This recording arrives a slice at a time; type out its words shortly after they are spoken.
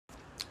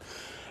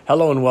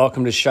Hello and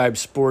welcome to Shibe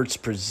Sports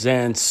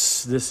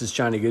Presents. This is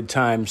Johnny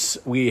Goodtimes.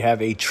 We have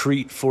a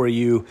treat for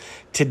you.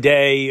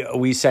 Today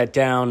we sat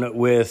down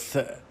with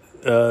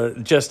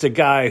just a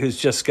guy who's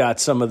just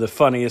got some of the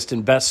funniest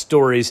and best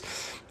stories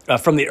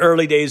from the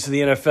early days of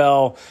the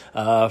NFL,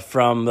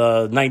 from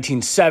the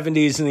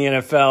 1970s in the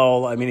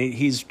NFL. I mean,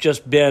 he's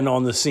just been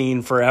on the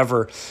scene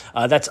forever.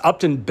 That's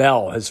Upton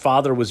Bell. His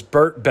father was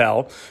Bert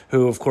Bell,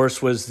 who, of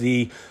course, was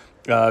the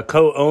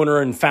co-owner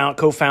and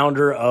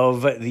co-founder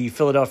of the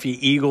Philadelphia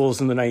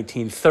Eagles in the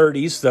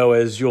 1930s, though,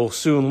 as you'll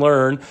soon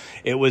learn,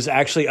 it was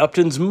actually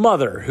Upton's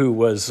mother who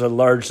was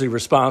largely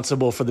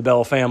responsible for the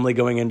Bell family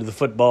going into the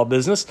football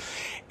business.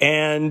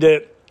 And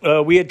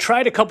we had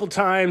tried a couple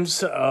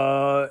times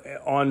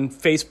on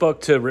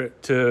Facebook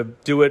to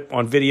do it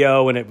on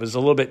video, and it was a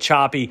little bit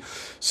choppy.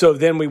 So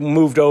then we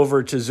moved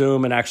over to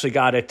Zoom and actually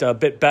got it a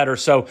bit better.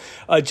 So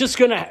just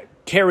going to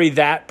carry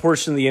that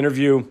portion of the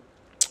interview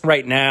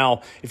right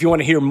now. If you want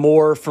to hear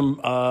more from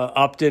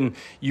Upton,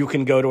 you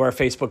can go to our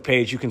Facebook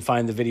page. You can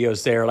find the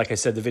videos there. Like I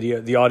said,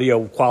 the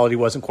audio quality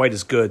wasn't quite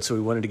as good, so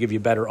we wanted to give you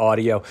better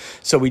audio.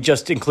 So we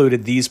just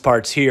included these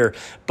parts here.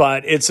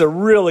 But it's a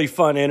really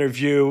fun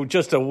interview.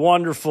 Just a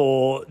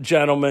wonderful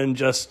gentleman,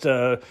 just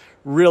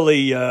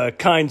really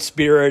kind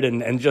spirit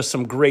and just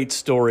some great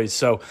stories.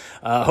 So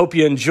hope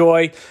you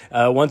enjoy.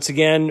 Once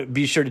again,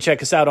 be sure to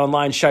check us out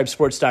online,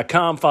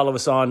 shibesports.com. Follow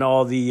us on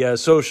all the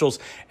socials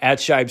at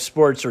Shibe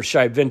Sports or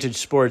Shibe Vintage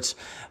Sports.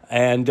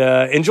 And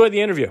enjoy the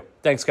interview.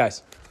 Thanks,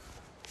 guys.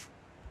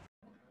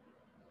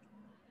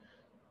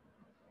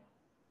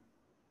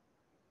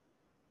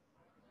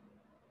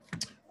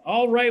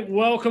 All right,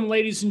 welcome,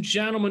 ladies and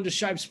gentlemen, to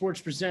Shibe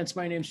Sports Presents.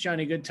 My name's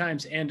Johnny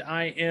Goodtimes, and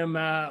I am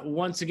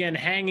once again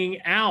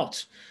hanging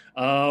out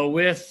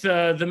with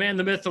the man,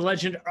 the myth, the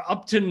legend,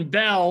 Upton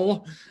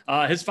Bell.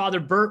 His father,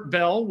 Bert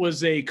Bell,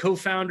 was a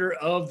co-founder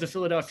of the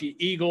Philadelphia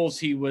Eagles.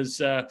 He was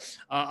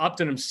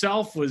Upton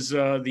himself was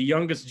the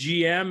youngest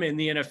GM in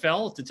the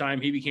NFL at the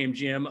time. He became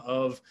GM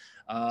of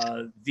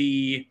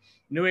the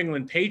New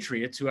England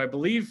Patriots, who I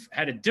believe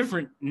had a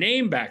different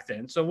name back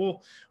then.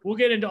 So we'll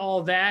get into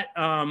all that.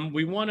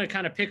 We want to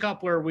kind of pick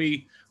up where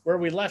we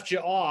left you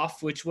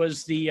off, which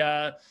was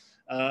the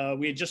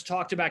we had just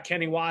talked about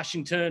Kenny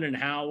Washington and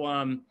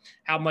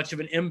how much of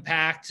an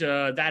impact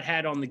that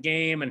had on the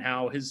game, and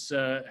how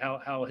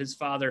his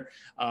father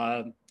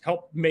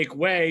helped make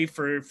way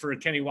for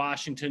Kenny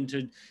Washington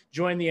to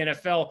join the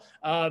NFL.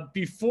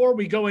 Before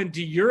we go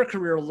into your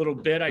career a little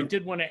bit, I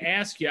did want to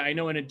ask you, I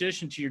know in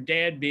addition to your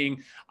dad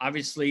being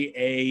obviously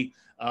a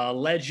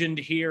legend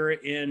here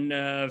in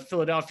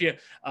Philadelphia,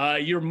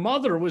 your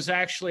mother was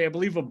actually, I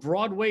believe, a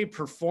Broadway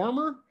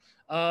performer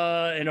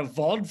and a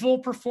vaudeville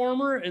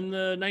performer in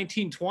the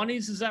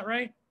 1920s. Is that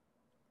right?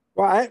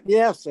 Well,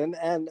 yes.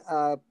 And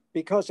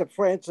because of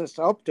Frances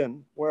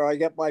Upton, where I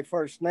get my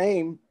first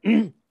name,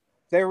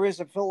 there is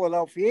a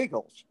Philadelphia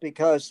Eagles,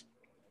 because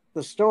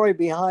the story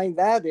behind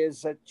that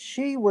is that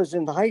she was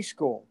in high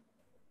school.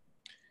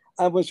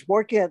 I was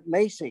working at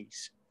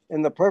Macy's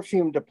in the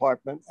perfume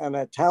department, and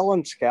a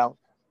talent scout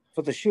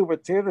for the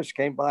Schubert Theaters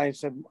came by and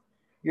said,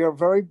 "You're a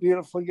very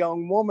beautiful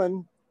young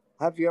woman.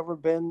 Have you ever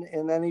been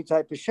in any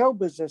type of show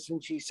business?"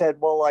 And she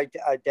said, "Well,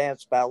 I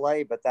dance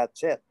ballet, but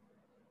that's it."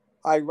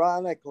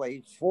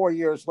 Ironically, 4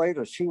 years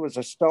later, she was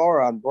a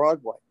star on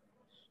Broadway.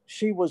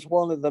 She was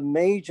one of the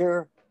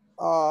major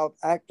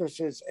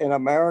actresses in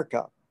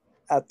America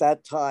at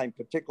that time,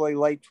 particularly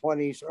late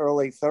 20s,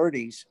 early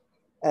 30s.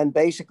 And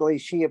basically,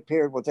 she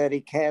appeared with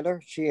Eddie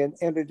Cantor. She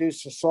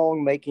introduced the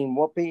song Making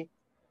Whoopee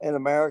in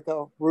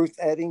America. Ruth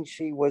Edding,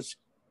 she was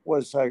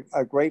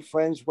a great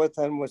friends with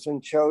and was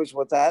in shows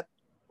with that.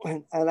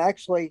 And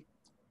actually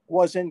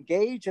was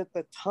engaged at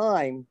the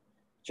time,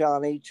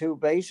 Johnny, to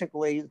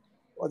basically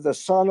the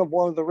son of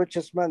one of the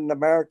richest men in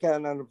America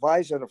and an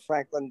advisor to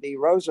Franklin D.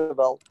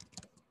 Roosevelt.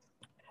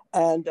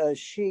 And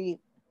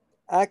she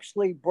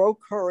actually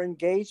broke her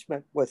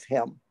engagement with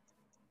him,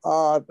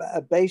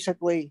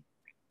 basically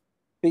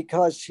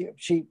because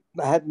she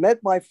had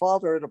met my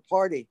father at a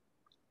party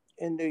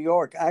in New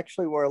York,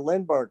 actually where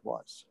Lindbergh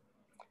was.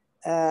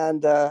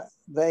 And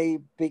they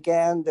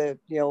began to,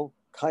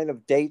 kind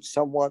of date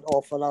somewhat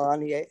off and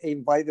on. He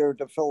invited her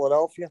to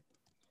Philadelphia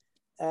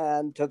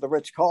and to the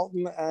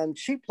Ritz-Carlton, and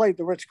she played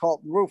the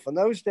Ritz-Carlton roof in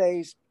those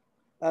days.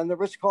 And the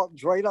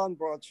Ritz-Carlton's right on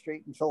Broad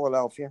Street in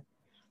Philadelphia.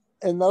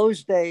 In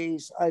those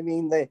days, I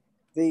mean, the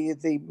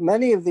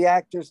many of the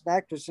actors and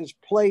actresses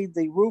played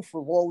the roof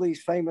of all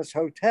these famous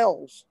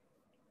hotels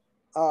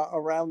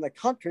around the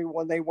country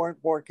when they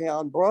weren't working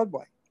on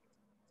Broadway.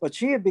 But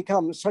she had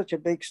become such a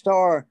big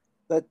star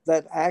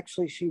that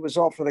actually she was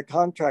offered a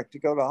contract to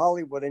go to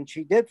Hollywood, and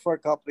she did for a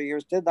couple of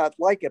years, did not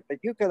like it, but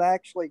you can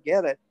actually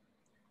get it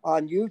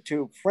on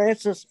YouTube.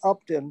 Frances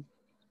Upton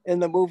in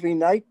the movie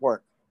Night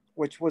Work,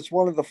 which was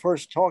one of the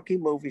first talkie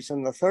movies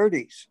in the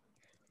 30s.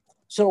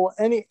 So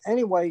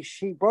anyway,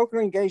 she broke her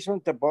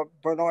engagement to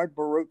Bernard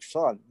Baruch's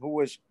son, who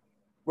was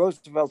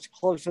Roosevelt's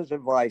closest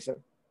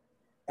advisor,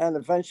 and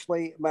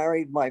eventually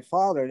married my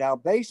father. Now,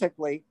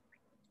 basically,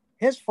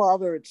 his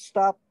father had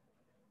stopped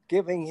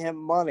giving him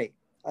money.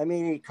 I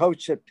mean, he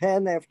coached at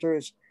Penn after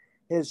his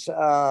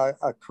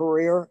a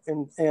career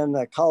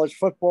in college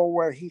football,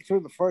 where he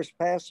threw the first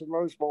pass in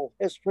Rose Bowl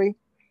history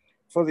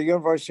for the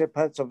University of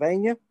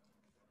Pennsylvania.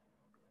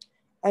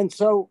 And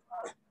so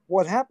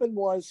what happened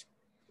was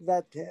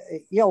that,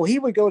 he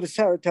would go to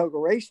Saratoga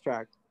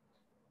Racetrack,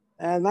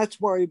 and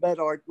that's where he met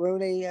Art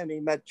Rooney, and he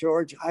met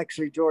George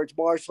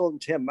Marshall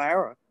and Tim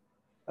Mara,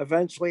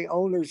 eventually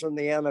owners in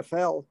the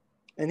NFL.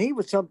 And he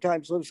would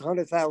sometimes lose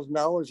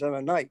 $100,000 in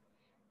a night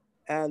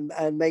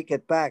and make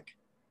it back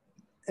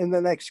in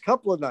the next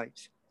couple of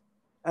nights.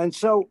 And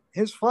so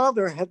his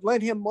father had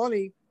lent him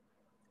money,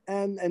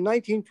 and in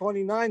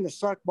 1929, the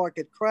stock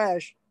market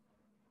crashed.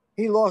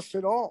 He lost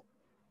it all.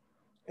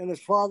 And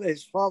his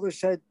father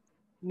said,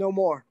 no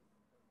more,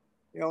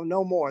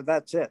 no more,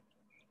 that's it.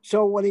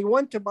 So when he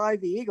went to buy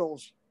the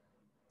Eagles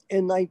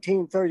in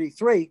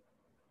 1933,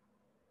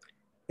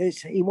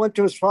 he went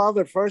to his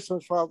father first,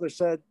 and his father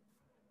said,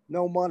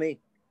 no money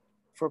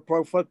for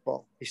pro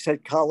football. He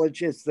said,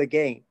 college is the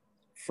game.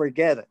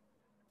 Forget it.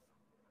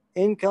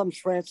 In comes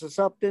Francis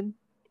Upton.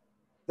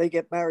 They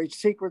get married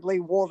secretly.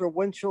 Walter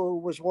Winchell, who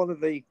was one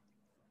of the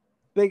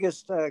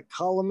biggest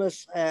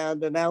columnists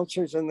and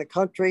announcers in the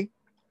country,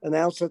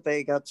 announced that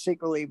they got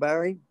secretly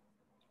married.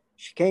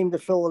 She came to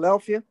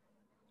Philadelphia.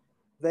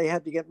 They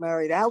had to get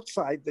married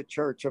outside the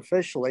church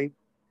officially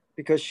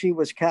because she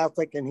was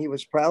Catholic and he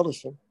was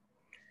Protestant.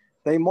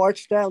 They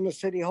marched down to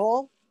City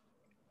Hall,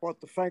 brought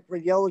the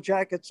Frankfurt Yellow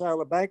Jackets out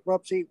of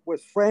bankruptcy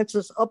with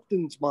Francis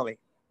Upton's money.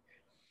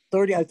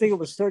 I think it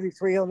was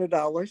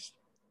 $3,300.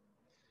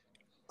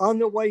 On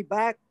the way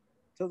back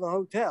to the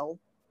hotel,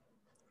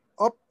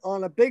 up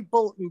on a big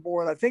bulletin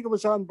board, I think it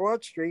was on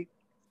Broad Street,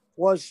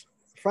 was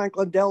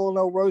Franklin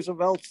Delano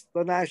Roosevelt's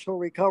The National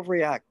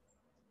Recovery Act,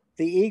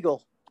 the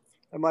Eagle.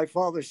 And my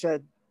father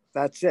said,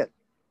 that's it.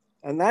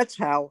 And that's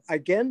how,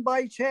 again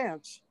by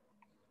chance,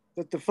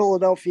 that the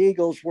Philadelphia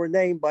Eagles were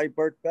named by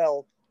Bert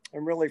Bell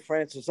and really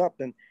Francis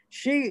Upton.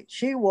 She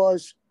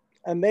was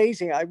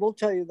amazing. I will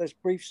tell you this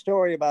brief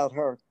story about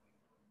her.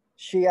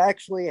 She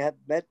actually had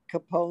met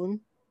Capone.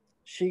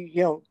 She,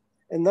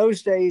 in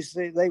those days,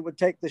 they would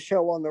take the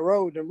show on the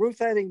road, and Ruth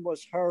Etting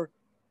was her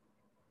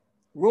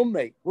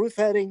roommate. Ruth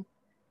Etting,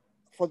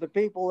 for the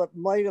people that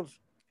might have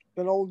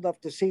been old enough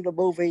to see the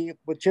movie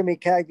with Jimmy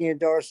Cagney and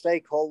Doris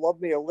Day called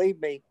Love Me or Leave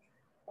Me,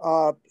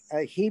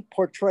 he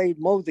portrayed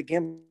Moe the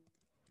Gimp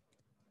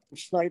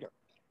Snyder,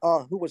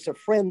 who was a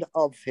friend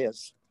of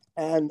his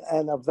and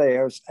of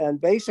theirs. And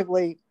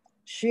basically,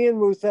 she and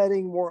Ruth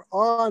Etting were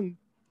on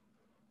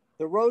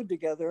the road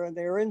together, and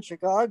they were in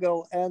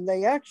Chicago, and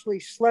they actually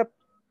slept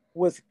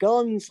with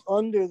guns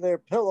under their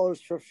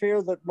pillows for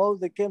fear that Moe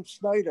the Gimp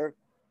Snyder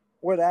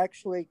would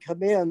actually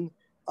come in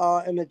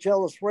a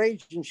jealous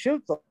rage and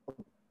shoot them.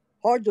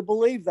 Hard to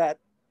believe that,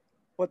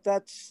 but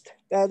that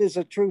is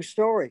a true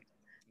story.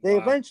 They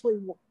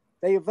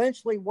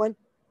eventually went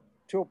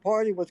to a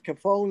party with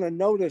Capone and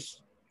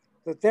noticed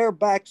that their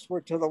backs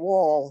were to the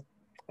wall.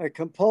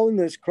 Capone and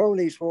his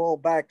cronies were all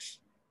backs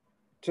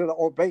to the,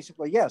 or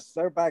basically, yes,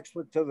 their backs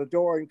were to the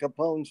door and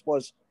Capone's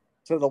was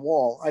to the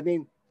wall. I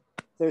mean,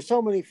 there's so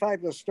many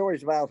fabulous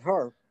stories about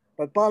her,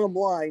 but bottom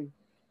line,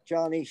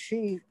 Johnny,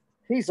 she's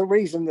the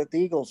reason that the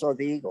Eagles are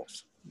the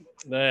Eagles.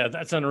 Yeah,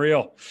 that's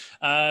unreal.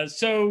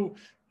 So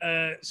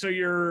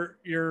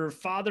your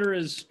father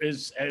is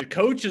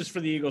coaches for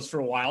the Eagles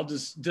for a while.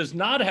 Does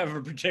not have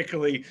a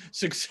particularly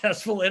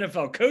successful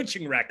NFL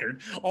coaching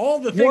record. All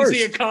the things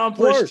he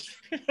accomplished.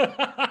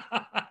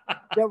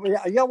 I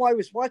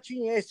was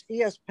watching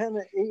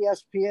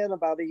ESPN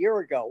about a year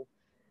ago,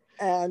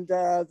 and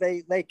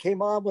they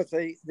came on with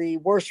the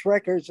worst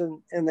records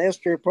in the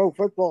history of pro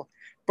football.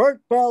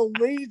 Bert Bell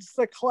leads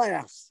the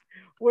class,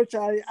 which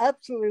I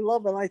absolutely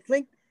love, and I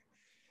think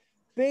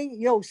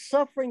being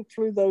suffering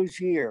through those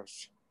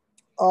years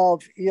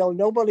of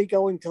nobody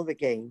going to the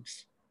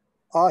games,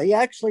 he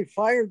actually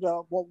fired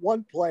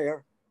one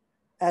player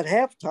at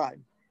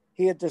halftime.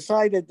 He had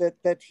decided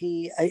that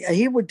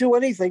he would do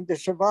anything to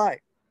survive,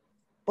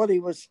 but he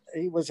was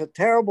a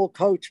terrible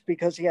coach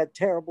because he had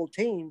terrible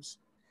teams,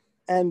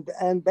 and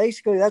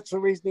basically that's the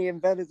reason he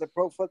invented the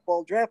pro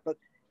football draft. But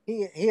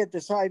he had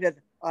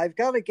decided, I've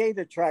got a gate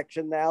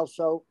attraction now,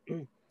 so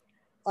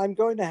I'm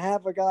going to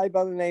have a guy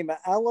by the name of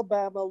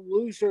Alabama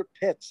Loser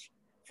Pitts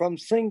from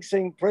Sing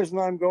Sing Prison.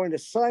 I'm going to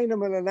sign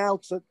him and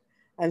announce it,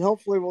 and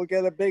hopefully we'll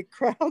get a big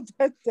crowd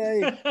that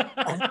day.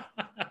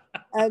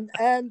 and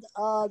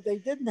they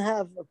didn't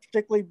have a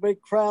particularly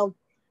big crowd,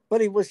 but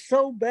he was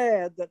so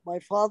bad that my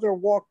father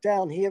walked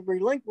down. He had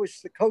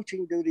relinquished the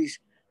coaching duties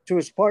to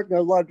his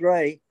partner, Lud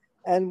Ray,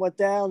 and went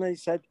down and he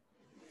said,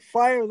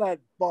 fire that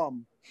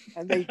bum.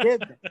 And they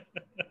did.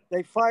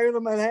 They fired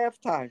him at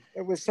halftime.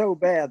 It was so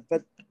bad.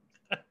 But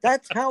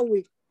that's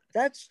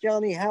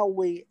Johnny, how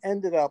we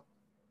ended up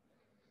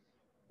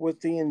with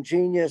the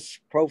ingenious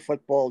pro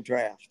football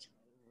draft.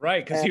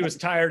 Right, because he was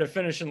tired of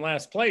finishing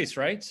last place,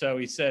 right? So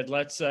he said,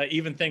 let's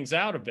even things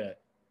out a bit.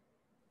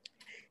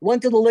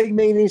 Went to the league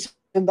meetings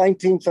in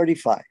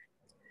 1935.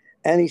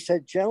 And he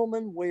said,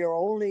 gentlemen, we are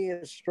only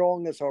as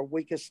strong as our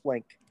weakest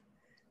link.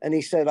 And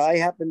he said, I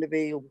happen to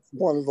be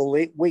one of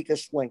the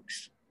weakest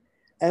links.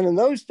 And in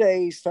those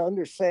days, to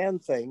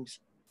understand things,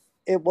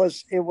 it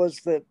was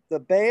the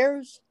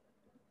Bears,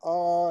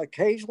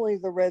 occasionally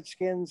the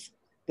Redskins,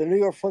 the New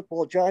York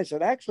Football Giants,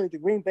 and actually the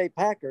Green Bay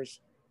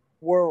Packers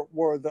were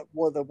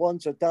the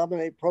ones that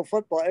dominated pro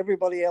football.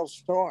 Everybody else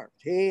starved.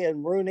 He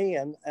and Rooney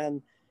and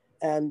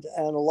a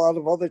lot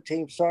of other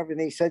teams starved.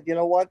 And he said, you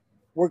know what?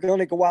 We're going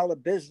to go out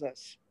of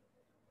business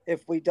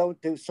if we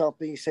don't do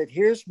something. He said,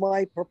 here's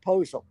my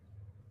proposal,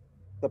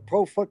 the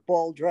pro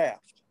football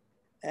draft.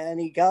 And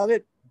he got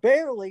it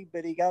barely,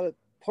 but he got it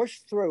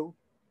pushed through.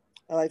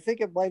 And I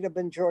think it might have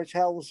been George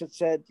Halas that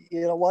said,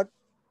 you know what?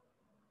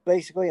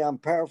 Basically, I'm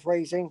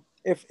paraphrasing.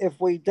 If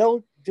we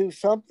don't do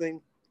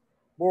something,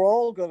 we're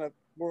all gonna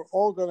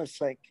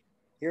sink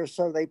here.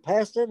 So they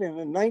passed it, and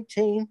in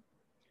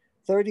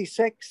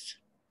 1936,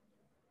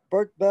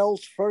 Bert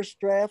Bell's first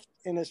draft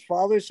in his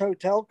father's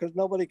hotel, because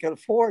nobody could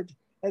afford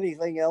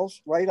anything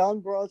else, right on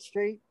Broad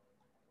Street,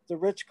 the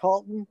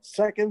Ritz-Carlton,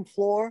 second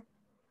floor.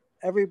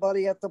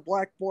 Everybody at the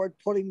blackboard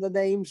putting the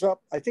names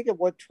up. I think it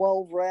went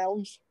 12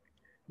 rounds.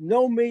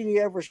 No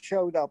media ever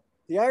showed up.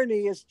 The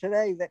irony is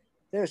today that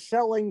they're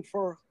selling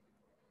for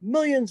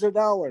millions of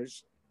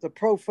dollars the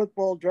pro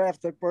football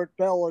draft that Bert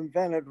Bell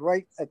invented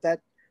right at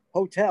that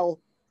hotel.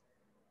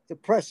 The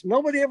press,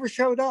 nobody ever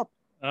showed up.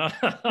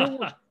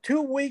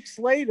 2 weeks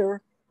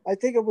later, I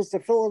think it was the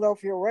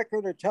Philadelphia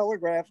Record or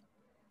Telegraph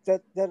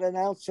that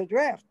announced the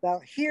draft.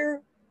 Now,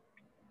 here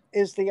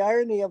is the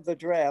irony of the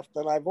draft,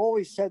 and I've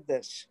always said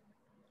this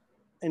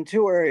in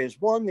two areas.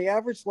 One, the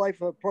average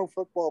life of a pro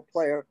football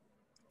player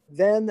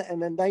then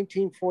and in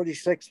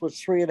 1946 was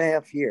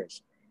 3.5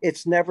 years.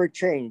 It's never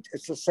changed.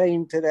 It's the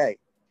same today.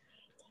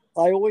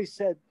 I always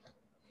said,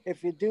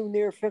 if you do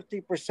near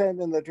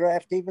 50% in the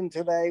draft, even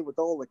today with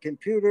all the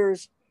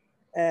computers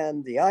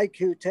and the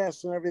IQ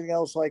tests and everything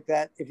else like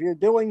that, if you're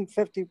doing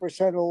 50% or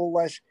a little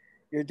less,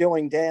 you're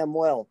doing damn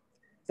well.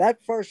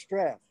 That first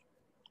draft,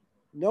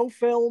 no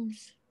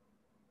films,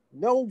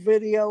 no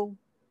video,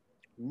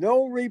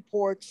 no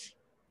reports.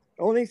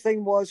 Only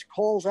thing was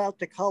calls out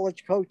to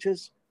college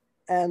coaches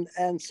and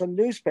some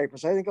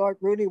newspapers. I think Art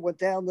Rooney went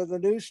down to the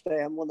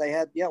newsstand when they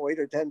had 8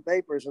 or 10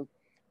 papers and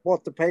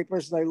bought the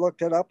papers, and they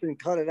looked it up and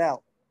cut it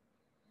out.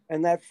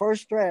 And that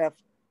first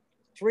draft,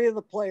 3 of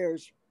the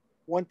players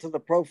went to the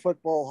Pro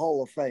Football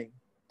Hall of Fame.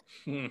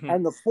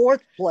 And the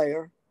 4th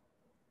player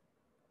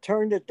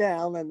turned it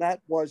down, and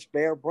that was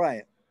Bear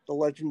Bryant, the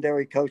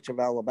legendary coach of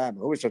Alabama,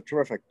 who was a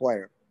terrific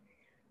player.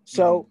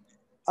 So,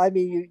 I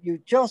mean, you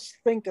just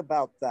think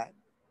about that.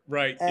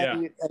 Right,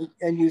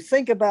 and you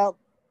think of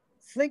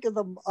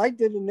them. I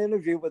did an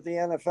interview with the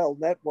NFL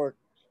Network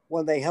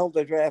when they held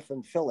the draft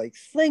in Philly.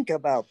 Think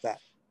about that.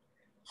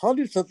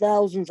 Hundreds of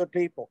thousands of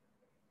people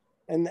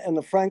and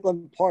the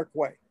Franklin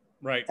Parkway.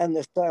 Right. And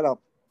the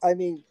setup. I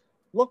mean,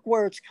 look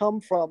where it's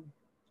come from.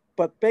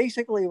 But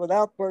basically,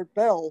 without Bert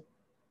Bell,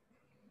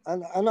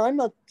 and I'm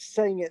not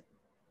saying it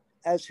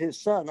as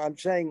his son, I'm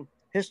saying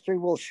history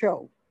will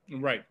show.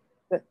 Right.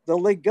 That the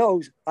league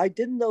goes. I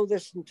didn't know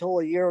this until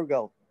a year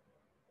ago.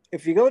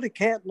 If you go to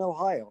Canton,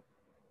 Ohio,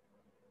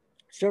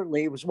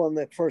 certainly he was one of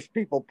the first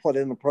people put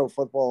in the Pro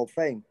Football Hall of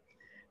Fame.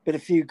 But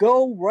if you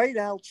go right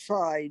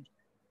outside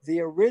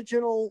the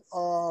original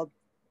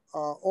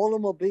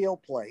automobile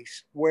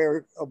place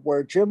where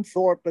Jim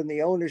Thorpe and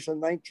the owners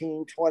in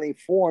 1920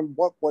 formed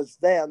what was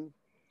then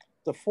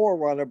the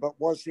Forerunner, but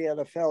was the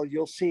NFL,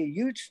 you'll see a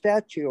huge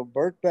statue of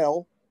Bert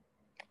Bell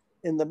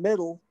in the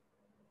middle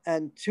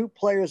and 2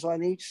 players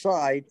on each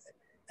side.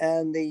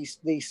 And the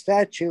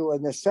statue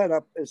and the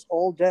setup is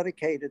all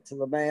dedicated to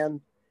the man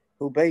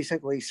who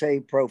basically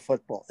saved pro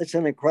football. It's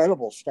an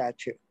incredible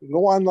statue. You can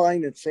go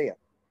online and see it.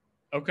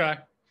 Okay,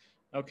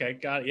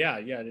 got it. Yeah,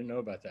 I didn't know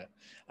about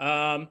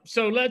that.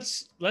 So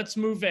let's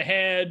move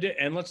ahead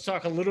and let's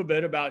talk a little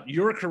bit about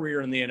your career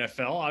in the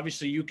NFL.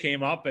 Obviously, you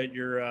came up at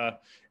your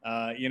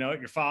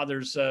your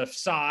father's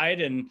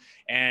side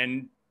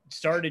and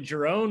started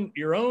your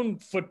own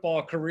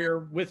football career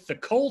with the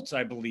Colts,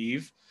 I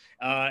believe,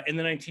 in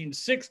the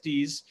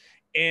 1960s.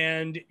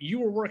 And you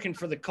were working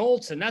for the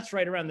Colts, and that's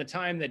right around the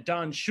time that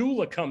Don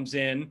Shula comes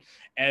in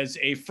as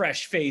a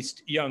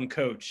fresh-faced young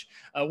coach.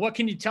 What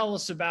can you tell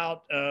us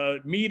about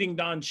meeting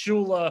Don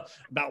Shula,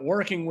 about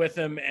working with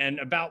him, and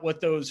about what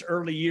those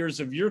early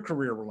years of your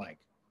career were like?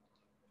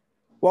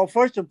 Well,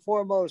 first and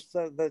foremost,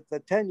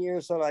 the 10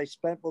 years that I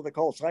spent with the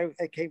Colts, I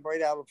came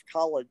right out of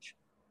college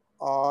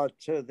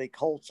to the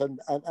Colts. And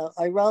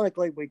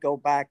ironically, we go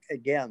back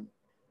again,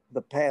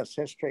 the past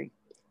history.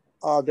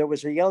 There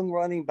was a young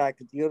running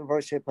back at the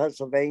University of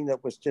Pennsylvania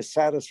that was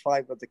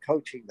dissatisfied with the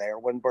coaching there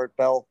when Bert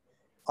Bell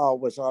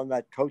was on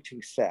that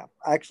coaching staff,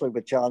 actually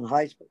with John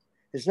Heisman.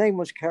 His name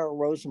was Carroll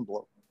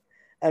Rosenblum.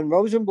 And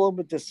Rosenblum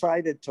had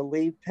decided to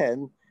leave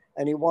Penn,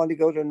 and he wanted to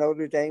go to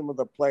Notre Dame with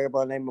a player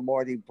by the name of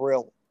Marty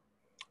Brill.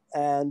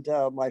 And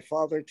my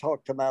father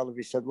talked him out of it.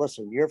 He said,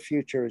 listen, your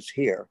future is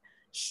here.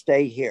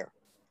 Stay here.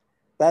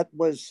 That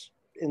was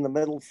in the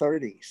middle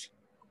 30s.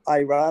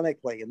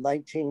 Ironically, in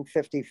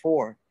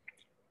 1954,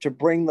 to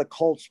bring the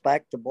Colts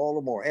back to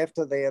Baltimore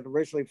after they had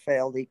originally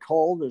failed. He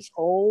called his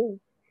old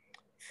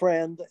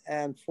friend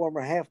and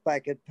former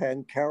halfback at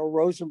Penn, Carroll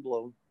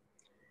Rosenblum,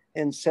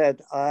 and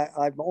said,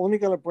 I'm only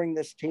going to bring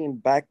this team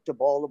back to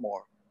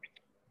Baltimore,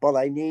 but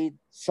I need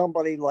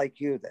somebody like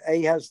you that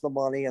A, has the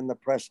money and the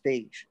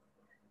prestige.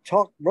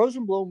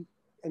 Rosenblum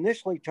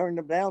initially turned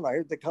him down. I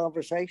heard the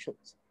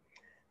conversations.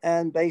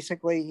 And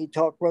basically, he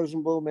talked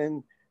Rosenblum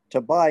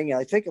into buying it.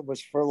 I think it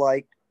was for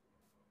like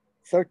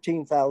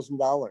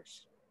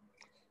 $13,000.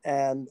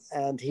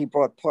 And he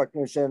brought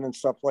partners in and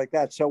stuff like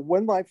that. So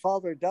when my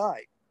father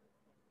died,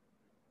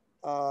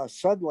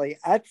 suddenly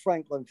at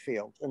Franklin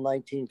Field in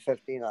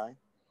 1959,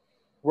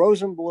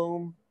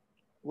 Rosenblum,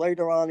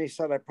 later on, he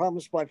said, I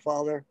promised my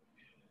father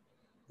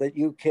that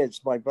you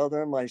kids, my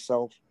brother and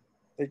myself,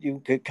 that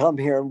you could come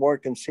here and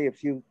work and see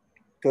if you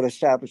could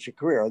establish a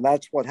career. And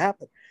that's what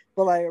happened.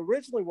 But I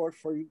originally worked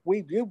for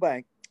Weeb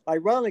Ewbank.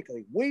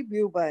 Ironically, Weeb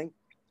Ewbank,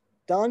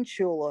 Don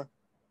Shula,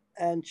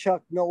 and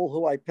Chuck Noll,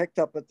 who I picked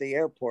up at the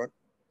airport.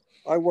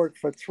 I worked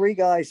for three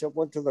guys that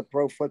went to the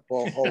Pro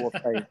Football Hall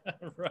of Fame.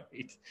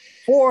 Right.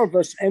 Four of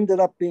us ended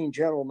up being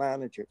general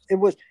managers. It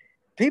was,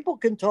 people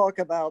can talk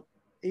about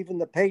even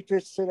the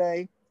Patriots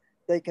today.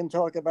 They can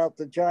talk about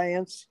the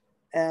Giants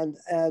and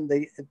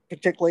the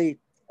particularly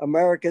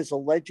America's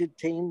alleged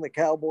team, the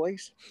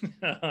Cowboys.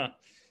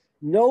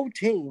 No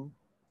team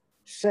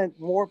sent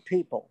more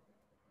people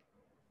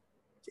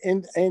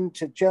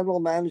into general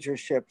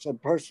managerships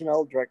and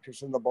personnel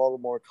directors in the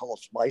Baltimore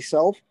Colts.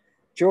 Myself,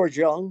 George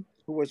Young,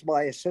 who was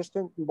my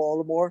assistant in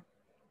Baltimore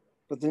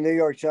with the New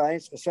York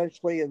Giants,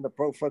 essentially in the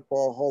Pro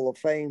Football Hall of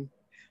Fame.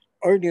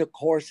 Ernie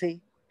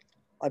Accorsi.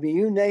 I mean,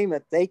 you name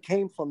it, they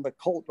came from the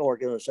Colt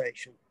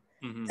organization.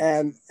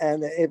 Mm-hmm.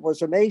 And it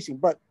was amazing.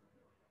 But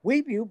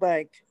Weeb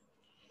Ewbank,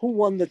 who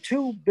won the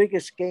two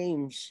biggest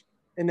games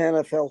in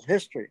NFL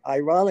history,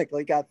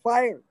 ironically got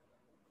fired.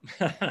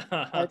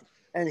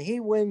 and he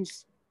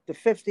wins the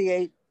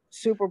 58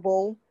 Super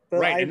Bowl.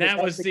 Right, and that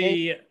was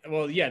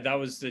that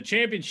was the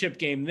championship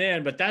game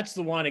then, but that's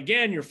the one,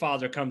 again, your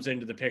father comes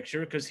into the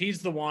picture because he's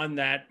the one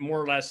that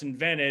more or less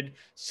invented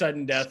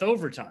sudden death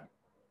overtime.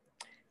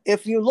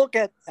 If you look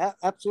at,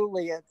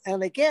 absolutely,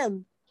 and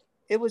again,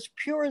 it was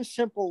pure and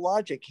simple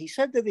logic. He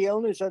said to the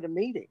owners at a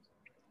meeting,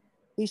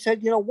 he said,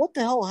 what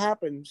the hell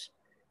happens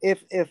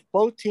if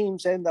both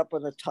teams end up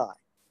in a tie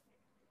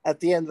at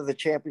the end of the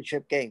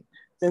championship game?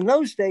 In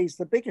those days,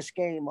 the biggest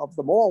game of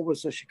them all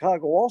was the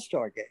Chicago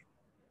All-Star game.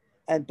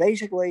 And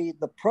basically,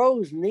 the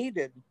pros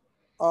needed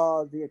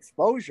the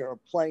exposure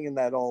of playing in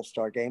that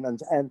All-Star game. And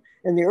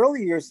in the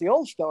early years, the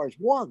All-Stars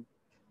won.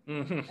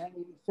 Mm-hmm.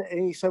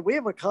 And he said, we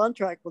have a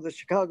contract with the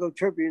Chicago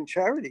Tribune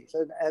Charities.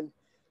 And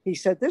he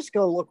said, this is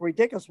going to look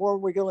ridiculous. What are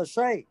we going to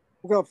say?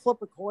 We're going to flip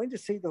a coin to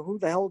see who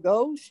the hell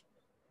goes?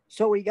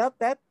 So he got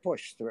that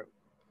pushed through.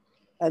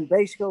 And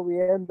basically,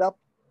 we end up,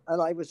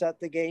 and I was at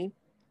the game,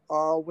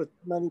 with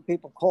many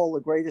people call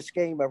the greatest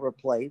game ever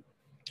played.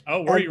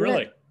 Oh, were you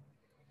really?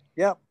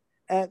 Yeah.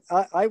 And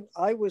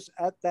I was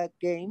at that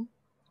game,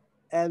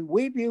 and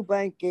Weeb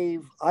Ewbank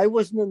gave, I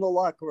wasn't in the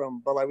locker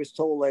room, but I was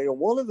told later,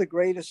 one of the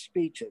greatest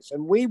speeches.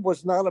 And Weeb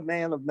was not a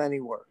man of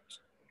many words.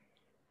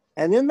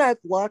 And in that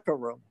locker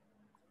room,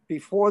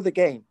 before the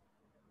game,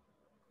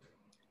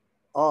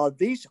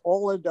 these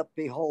all end up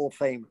being Hall of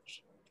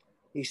Famers.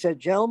 He said,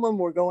 gentlemen,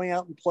 we're going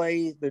out and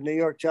play the New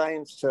York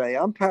Giants today.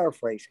 I'm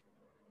paraphrasing.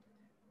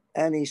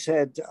 And he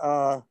said,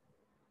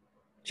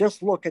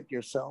 just look at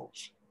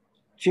yourselves.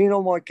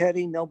 Gino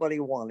Marchetti, nobody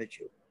wanted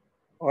you.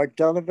 Art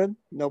Donovan,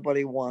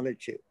 nobody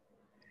wanted you.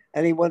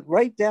 And he went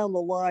right down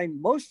the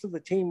line. Most of the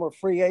team were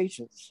free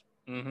agents.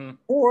 Mm-hmm.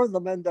 Four of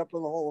them end up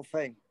in the Hall of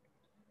Fame.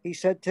 He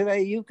said,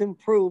 today you can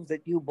prove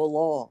that you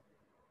belong.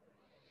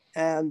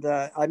 And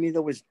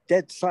there was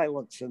dead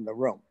silence in the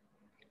room.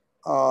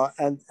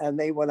 And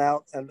they went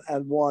out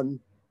and won.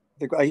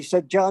 He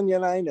said, John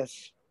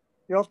Unitas,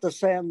 you're off the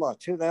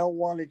Sandlots. Who the hell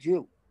wanted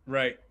you?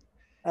 Right.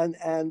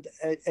 And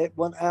it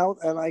went out,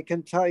 and I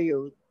can tell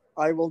you,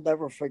 I will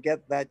never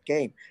forget that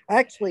game.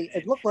 Actually,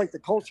 it looked like the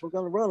Colts were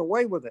going to run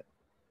away with it.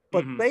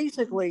 But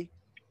basically,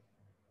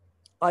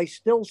 I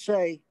still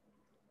say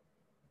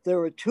there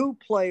are two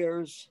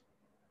players,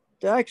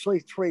 actually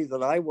three,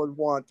 that I would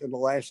want in the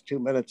last 2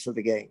 minutes of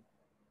the game.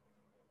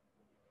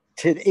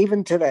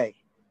 Even today,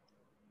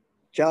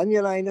 John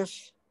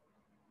Unitas,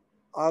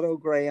 Otto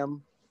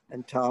Graham,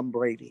 and Tom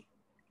Brady.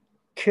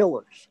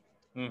 Killers.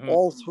 Mm-hmm.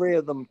 All three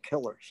of them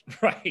killers.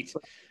 Right.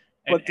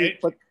 That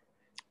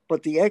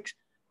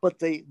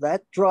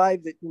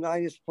drive that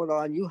Unitas put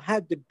on, you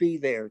had to be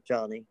there,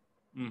 Johnny.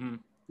 Mm-hmm.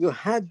 You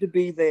had to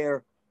be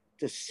there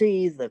to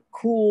see the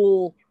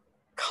cool,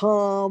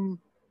 calm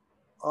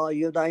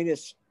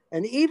Unitas.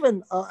 And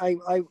even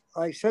I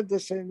said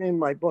this in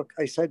my book.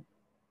 I said,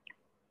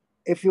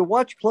 if you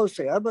watch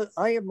closely, I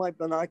have my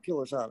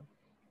binoculars on.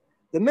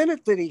 The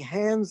minute that he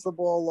hands the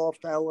ball off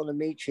to Alan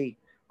Amici,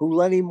 who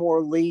Lenny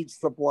Moore leads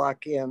the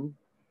block in,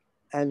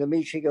 and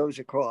Amici goes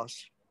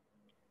across,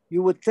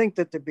 you would think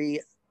that there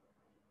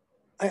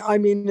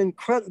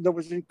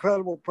was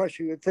incredible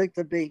pressure. You'd think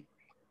there'd be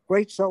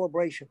great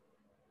celebration.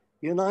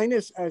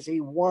 Unitas, as he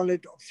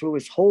wanted through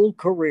his whole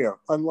career,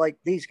 unlike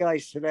these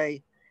guys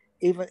today,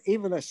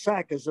 even a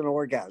sack is an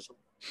orgasm.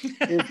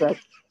 Is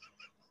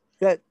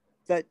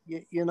that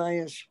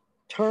Unitas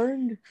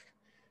turned,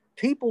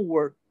 people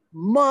were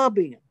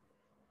mobbing him,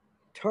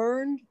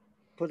 turned,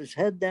 put his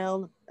head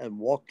down, and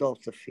walked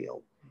off the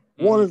field.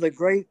 One of the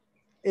great,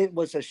 it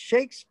was a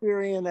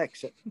Shakespearean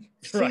exit.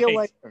 See you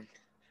later.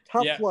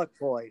 Tough luck,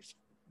 boys.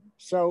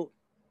 So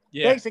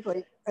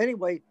basically,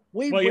 anyway,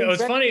 it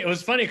was funny. It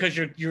was funny because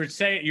you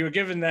were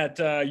giving that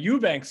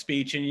Eubank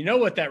speech, and you know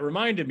what that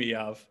reminded me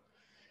of?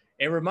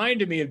 It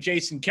reminded me of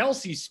Jason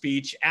Kelsey's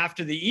speech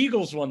after the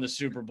Eagles won the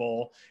Super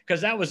Bowl, because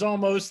that was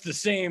almost the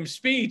same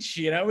speech.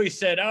 You know, he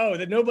said, "Oh,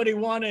 that nobody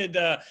wanted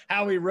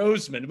Howie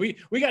Roseman.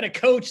 We got a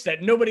coach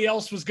that nobody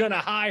else was going to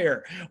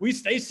hire.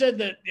 They said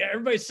that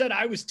everybody said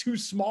I was too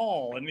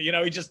small," and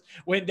he just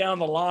went down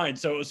the line.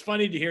 So it was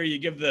funny to hear you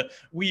give the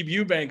Weeb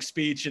Eubank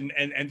speech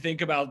and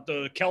think about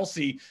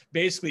Kelsey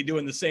basically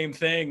doing the same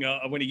thing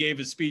when he gave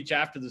his speech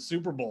after the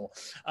Super Bowl.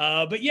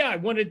 But yeah, I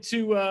wanted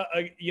to,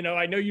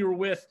 I know you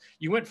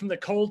went from the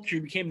Colts, you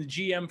became the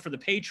GM for the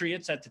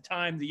Patriots at the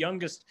time, the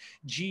youngest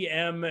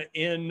GM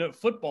in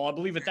football. I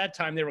believe at that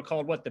time they were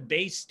called the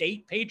Bay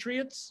State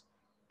Patriots?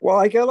 Well,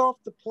 I got off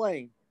the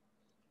plane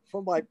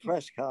for my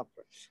press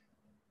conference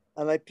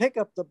and I pick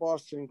up the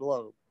Boston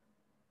Globe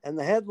and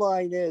the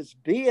headline is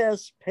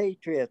BS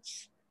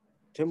Patriots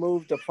to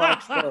move to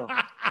Foxborough.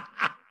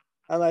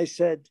 And I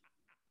said,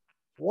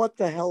 what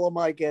the hell am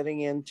I getting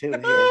into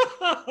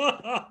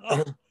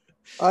here?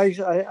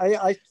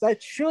 I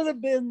that should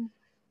have been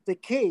the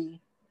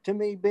key to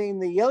me being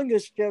the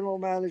youngest general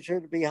manager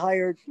to be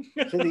hired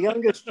to the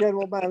youngest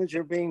general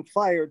manager being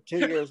fired 2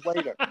 years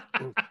later.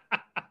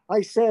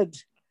 I said,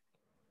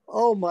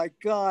 oh my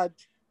God,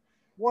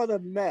 what a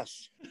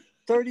mess.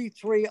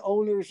 33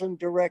 owners and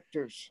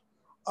directors.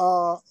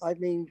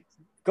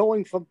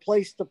 Going from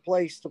place to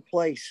place to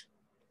place.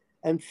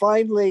 And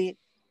finally,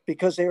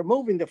 because they were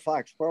moving to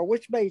Foxborough,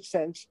 which made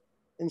sense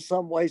in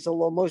some ways,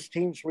 although most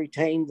teams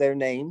retained their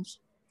names.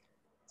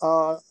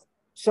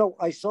 So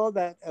I saw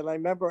that, and I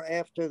remember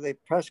after the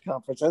press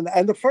conference,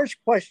 and the first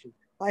question,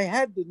 I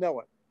had to know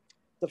it.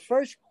 The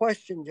first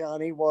question,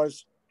 Johnny,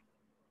 was,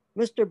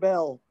 Mr.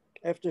 Bell,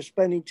 after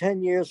spending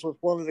 10 years with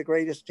one of the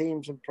greatest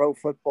teams in pro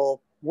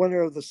football,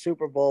 winner of the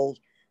Super Bowl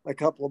a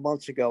couple of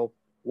months ago,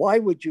 why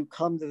would you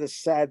come to this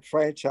sad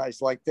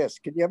franchise like this?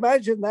 Can you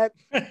imagine that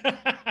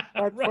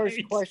right.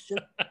 First question?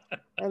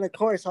 And of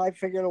course, I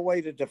figured a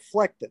way to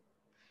deflect it.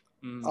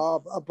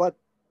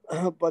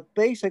 But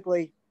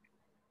basically,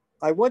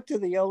 I went to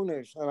the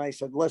owners and I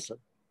said, listen,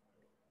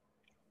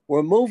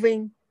 we're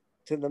moving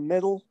to the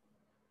middle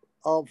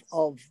of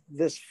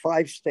this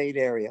 5-state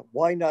area.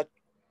 Why not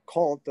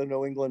call it the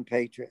New England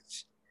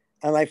Patriots?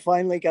 And I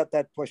finally got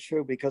that pushed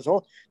through because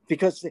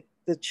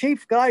the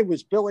chief guy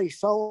was Billy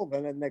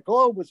Sullivan, and the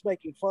Globe was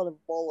making fun of him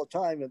all the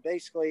time. And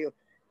basically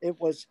it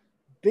was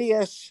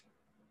BS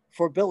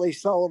for Billy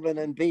Sullivan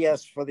and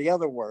BS for the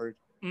other word.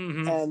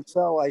 Mm-hmm. And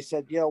so I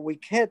said, we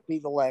can't be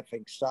the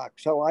laughing stock.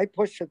 So I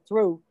pushed it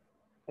through.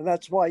 And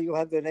that's why you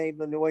have the name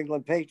the New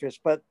England Patriots.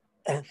 But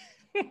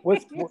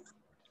with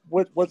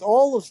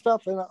all the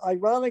stuff, and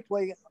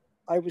ironically,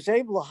 I was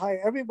able to hire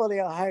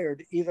everybody I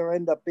hired either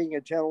end up being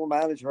a general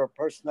manager or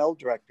personnel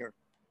director.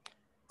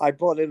 I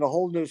brought in a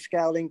whole new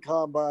scouting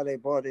combine. I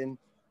brought in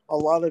a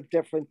lot of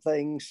different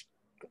things.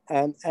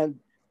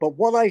 But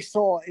what I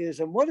saw is,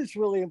 and what is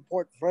really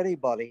important for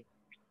anybody,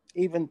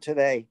 even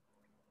today,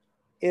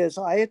 is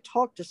I had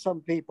talked to some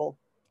people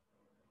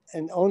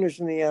and owners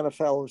in the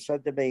NFL who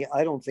said to me,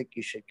 I don't think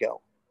you should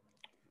go.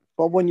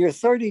 But when you're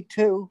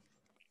 32,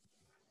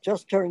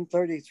 just turned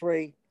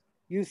 33,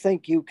 you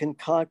think you can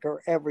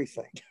conquer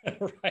everything.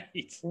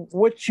 Right.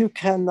 Which you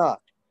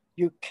cannot.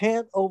 You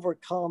can't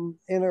overcome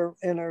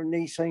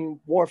internecine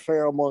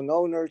warfare among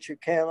owners. You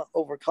can't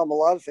overcome a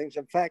lot of things.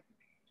 In fact,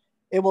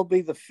 it will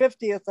be the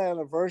 50th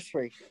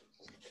anniversary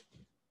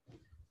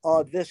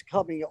this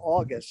coming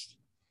August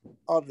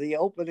of the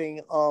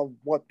opening of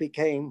what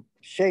became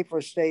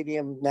Schaefer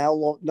Stadium,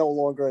 now no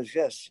longer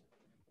exists.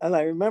 And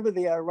I remember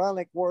the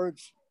ironic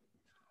words,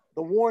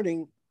 the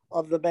warning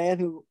of the man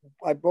who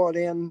I brought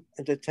in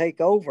to take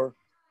over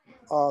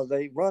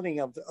the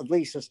running of at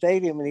least the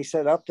stadium. And he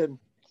said, Upton,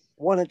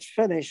 when it's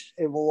finished,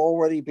 it will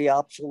already be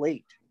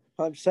obsolete.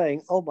 I'm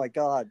saying, oh my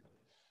God,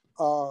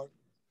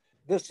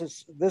 this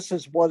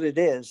is what it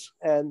is.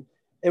 And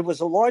it was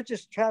the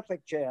largest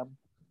traffic jam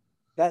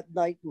that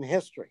night in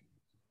history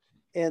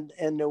in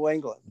New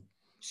England.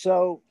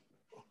 So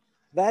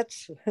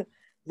that's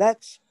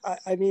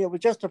I mean, it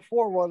was just a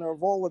forerunner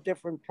of all the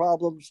different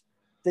problems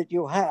that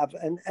you have.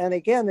 And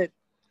again,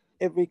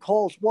 it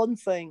recalls one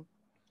thing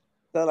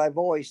that I've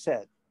always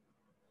said.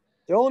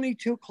 There are only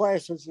two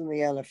classes in the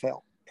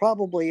NFL,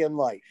 probably in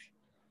life.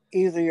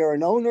 Either you're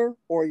an owner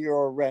or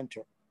you're a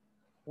renter.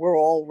 We're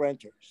all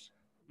renters.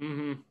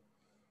 Mm-hmm.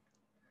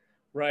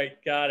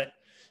 Right. Got it.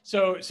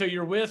 So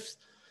you're with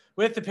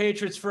with the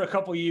Patriots for a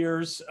couple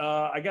years.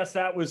 I guess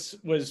that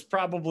was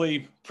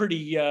probably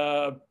pretty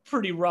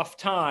rough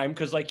time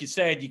because, like you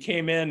said, you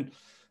came in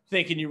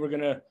thinking you were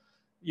gonna,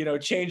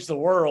 change the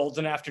world,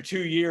 and after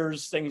 2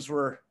 years, things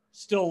were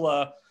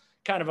still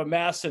kind of a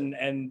mess,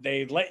 and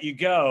they let you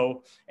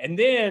go. And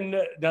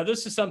then now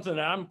this is something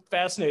that I'm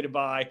fascinated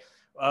by.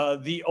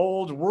 The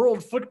old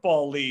World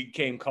Football League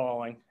came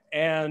calling,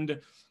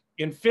 and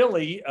in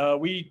Philly,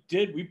 we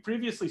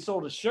previously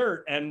sold a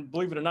shirt, and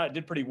believe it or not, it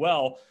did pretty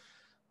well.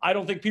 I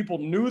don't think people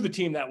knew the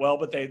team that well,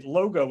 but the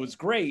logo was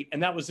great,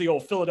 and that was the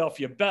old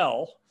Philadelphia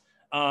Bell.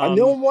 I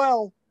knew him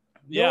well.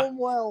 Yeah. Knew him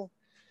well.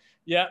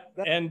 Yeah,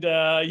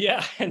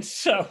 and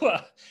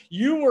so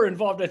you were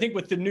involved, I think,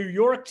 with the New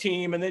York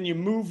team, and then you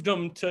moved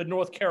them to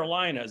North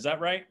Carolina. Is that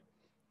right?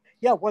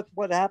 Yeah.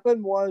 What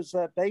happened was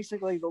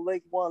basically the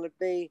league wanted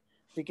me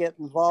to get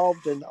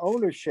involved in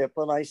ownership,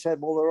 and I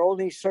said, well, there are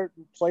only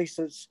certain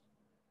places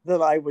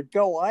that I would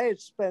go. I had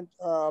spent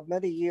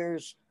many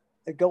years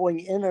going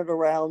in and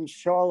around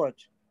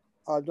Charlotte,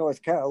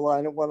 North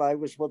Carolina, when I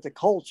was with the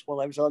Colts, when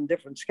I was on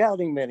different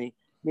scouting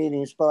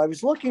meetings. But I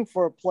was looking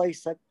for a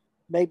place that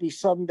maybe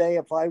someday,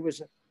 if I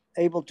was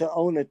able to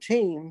own a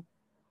team,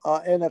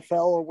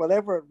 NFL or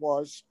whatever it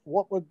was,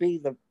 what would be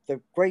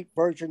the great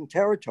virgin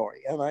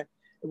territory? And it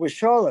was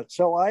Charlotte.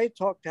 So I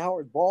talked to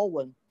Howard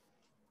Baldwin,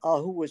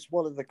 who was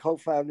one of the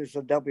co-founders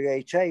of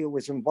WHA, who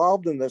was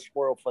involved in this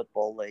World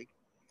Football League.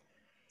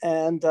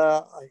 And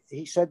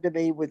he said to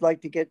me, we'd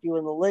like to get you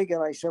in the league.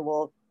 And I said,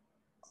 well,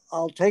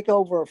 I'll take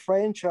over a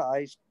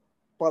franchise,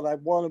 but I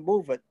want to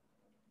move it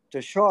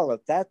to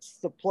Charlotte. That's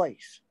the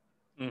place.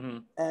 Mm-hmm.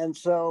 And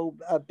so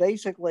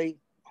basically,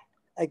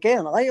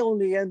 again, I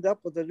only end up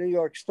with the New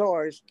York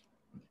Stars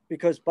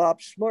because Bob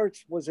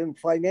Smertz was in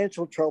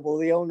financial trouble,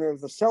 the owner of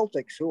the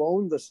Celtics, who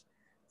owned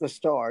the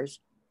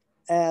Stars.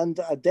 And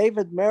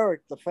David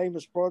Merrick, the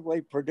famous Broadway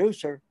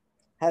producer,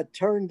 had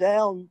turned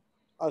down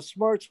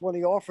Smertz when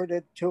he offered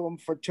it to him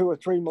for $2 or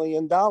 $3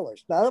 million.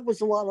 Now, that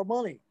was a lot of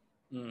money.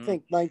 Mm-hmm. I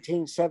think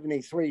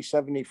 1973,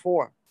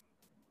 74.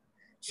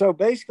 So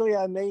basically,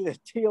 I made a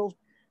deal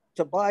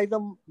to buy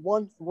them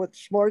one with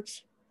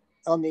Smertz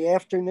on the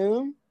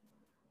afternoon,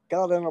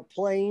 got on a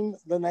plane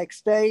the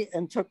next day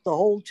and took the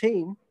whole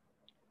team,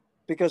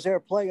 because they were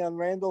playing on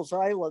Randall's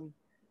Island,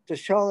 to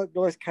Charlotte,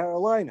 North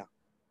Carolina.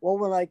 Well,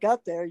 when I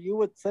got there, you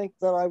would think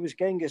that I was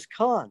Genghis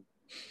Khan,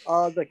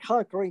 the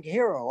conquering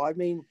hero. I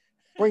mean,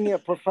 bringing a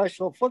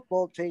professional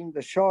football team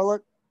to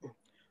Charlotte.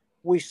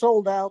 We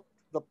sold out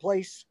the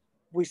place.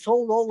 We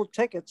sold all the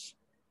tickets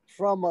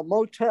from a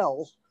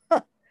motel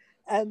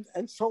and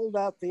sold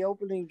out the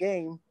opening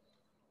game.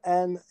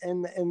 And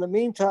in the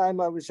meantime,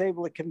 I was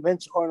able to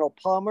convince Arnold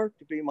Palmer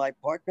to be my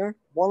partner,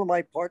 one of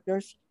my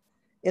partners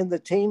in the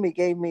team. He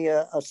gave me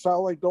a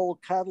solid gold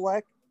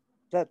Cadillac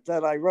that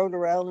I rode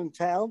around in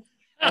town.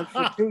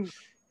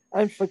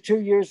 And for 2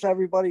 years,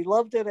 everybody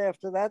loved it.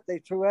 After that, they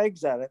threw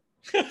eggs at it.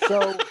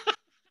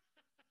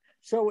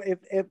 So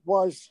it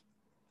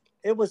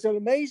was an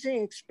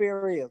amazing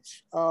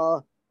experience.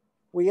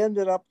 We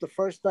ended up the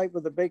first night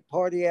with a big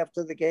party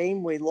after the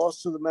game. We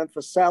lost to the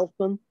Memphis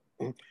Southmen.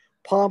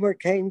 Palmer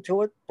came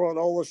to it, brought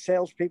all the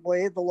salespeople.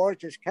 He had the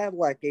largest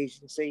Cadillac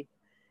agency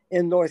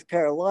in North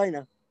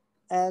Carolina.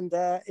 And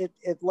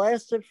it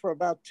lasted for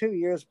about 2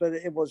 years, but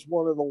it was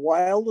one of the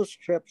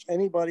wildest trips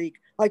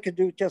I could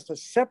do just a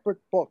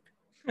separate book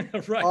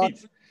right.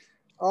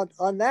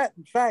 on that.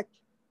 In fact,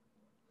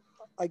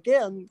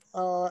 again,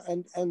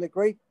 and the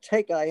great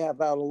take I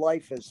have out of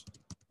life is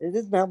it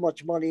isn't how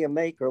much money you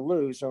make or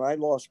lose, and I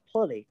lost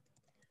plenty,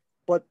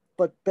 but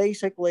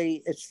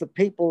basically it's the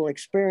people and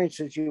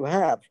experiences you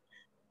have.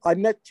 I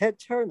met Ted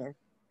Turner,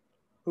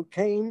 who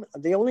came.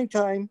 The only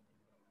time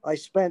I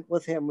spent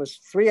with him was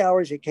 3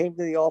 hours. He came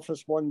to the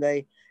office one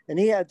day, and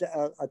he had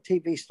a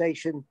TV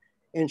station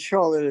in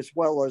Charlotte as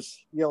well as,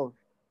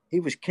 he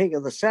was king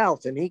of the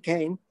South, and he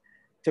came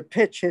to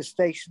pitch his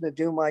station to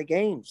do my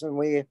games. And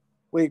we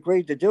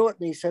agreed to do it.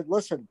 And he said,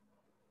 listen,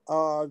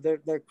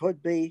 there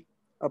could be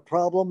a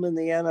problem in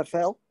the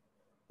NFL.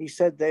 He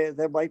said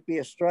there might be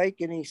a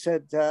strike. And he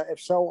said, if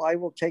so, I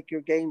will take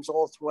your games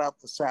all throughout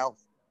the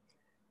South.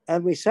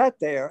 And we sat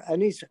there,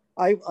 and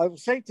I will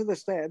say to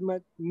this day, I've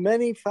met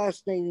many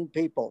fascinating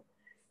people.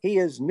 He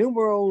is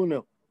numero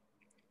uno,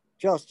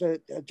 just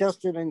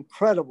an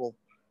incredible,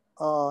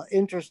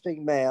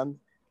 interesting man.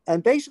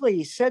 And basically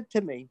he said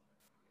to me,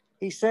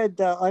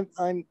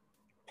 I'm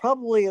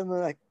probably in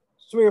the next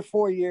 3 or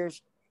 4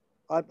 years,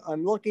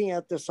 I'm looking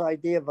at this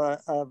idea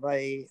of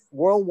a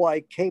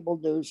worldwide cable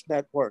news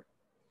network.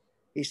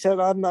 He said,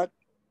 I'm not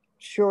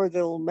sure that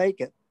it'll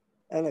make it.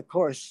 And of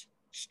course,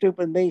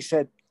 stupid me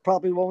said,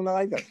 probably won't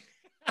either.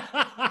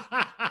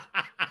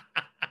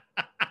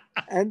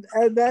 and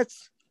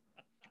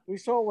we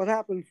saw what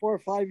happened 4 or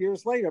 5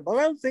 years later, but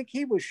I don't think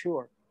he was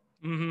sure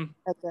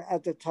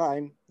at the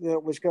time that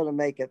it was going to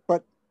make it.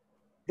 But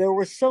there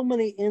were so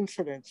many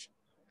incidents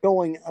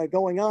going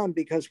on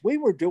because we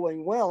were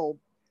doing well,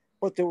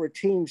 but there were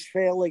teams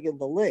failing in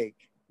the league.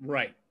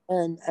 Right.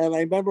 And I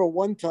remember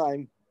one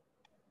time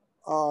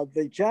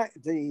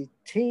the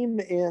team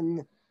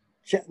in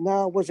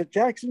now was it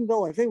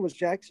Jacksonville? I think it was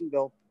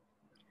Jacksonville.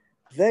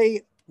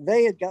 They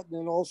had gotten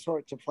in all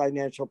sorts of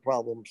financial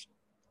problems.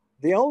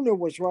 The owner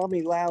was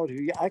Rami Loud,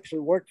 who actually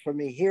worked for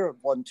me here at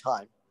one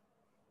time,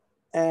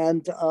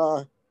 and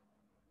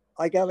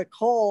I got a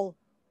call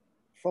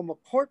from a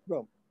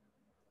courtroom,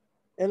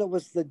 and it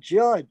was the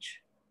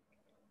judge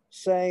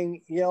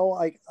saying,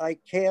 I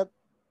can't.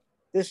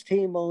 This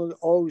team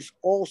owes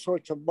all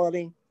sorts of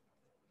money.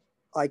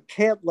 I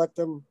can't let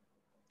them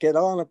get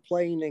on a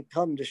plane and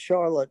come to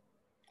Charlotte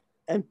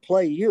and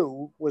play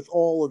you with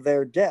all of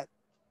their debt.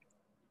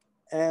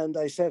 And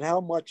I said,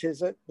 how much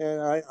is it?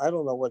 And I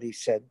don't know what he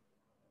said,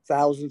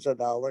 thousands of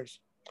dollars.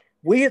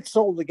 We had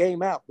sold the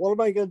game out. What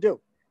am I going to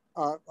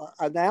do?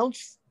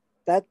 Announce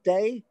that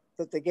day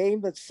that the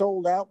game that's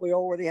sold out, we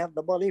already have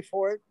the money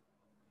for it,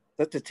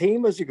 that the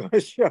team is going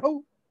to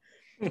show?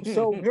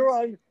 So here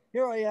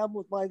I am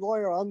with my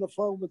lawyer on the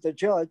phone with the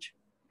judge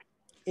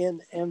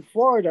in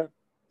Florida,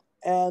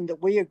 and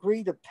we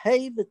agreed to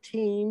pay the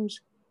teams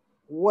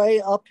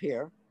way up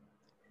here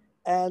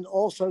and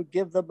also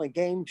give them a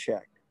game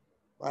check.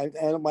 Right?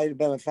 And it might have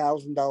been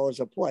 $1,000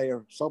 a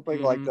player,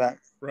 something like that.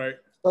 Right.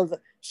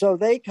 So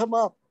they come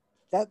up.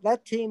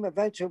 That team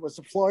eventually was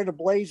the Florida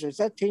Blazers.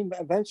 That team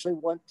eventually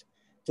went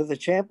to the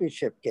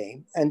championship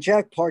game, and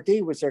Jack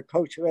Pardee was their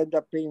coach, who ended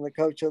up being the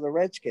coach of the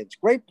Redskins.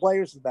 Great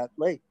players in that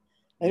league.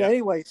 And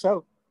anyway,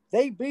 so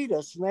they beat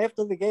us, and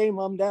after the game,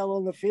 I'm down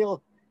on the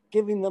field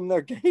giving them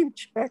their game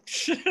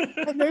checks,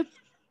 and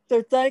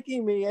they're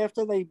thanking me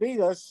after they beat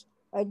us,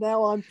 and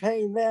now I'm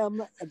paying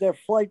them their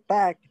flight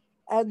back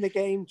and the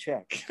game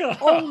check.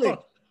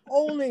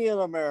 Only in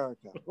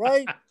America,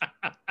 right?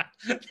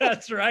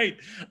 That's right.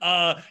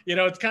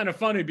 It's kind of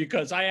funny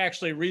because I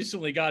actually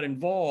recently got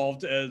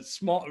involved, a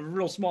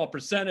real small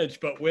percentage,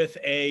 but with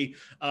a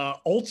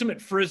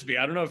Ultimate Frisbee.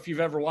 I don't know if you've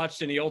ever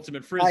watched any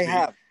Ultimate Frisbee. I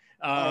have.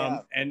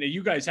 And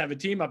you guys have a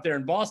team up there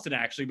in Boston,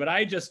 actually, but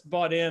I just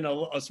bought in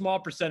a small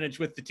percentage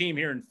with the team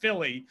here in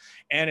Philly.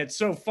 And it's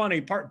so funny.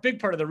 Big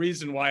part of the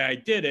reason why I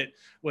did it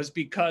was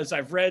because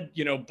I've read,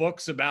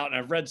 books about, and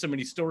I've read so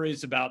many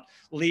stories about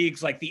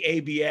leagues like the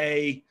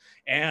ABA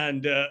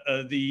and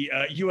the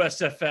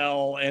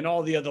USFL and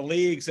all the other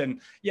leagues. And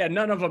yeah,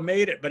 none of them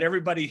made it, but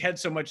everybody had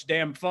so much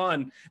damn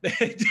fun.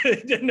 They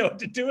didn't know what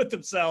to do with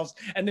themselves.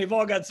 And they've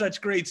all got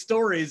such great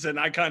stories. And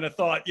I kind of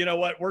thought, you know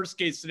what, worst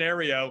case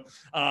scenario,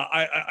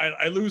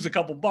 I lose a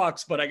couple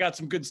bucks, but I got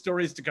some good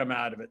stories to come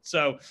out of it.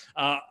 So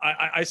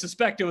I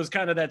suspect it was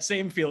kind of that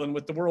same feeling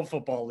with the World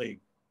Football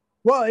League.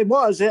 Well, it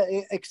was,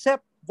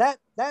 except that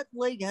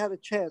league had a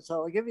chance.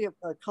 So I'll give you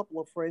a couple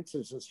of for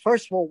instances.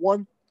 First of all,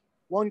 one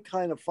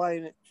kind of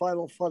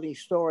final funny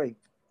story.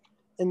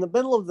 In the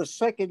middle of the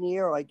second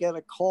year, I get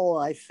a call.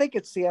 I think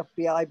it's the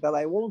FBI, but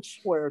I won't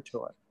swear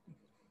to it.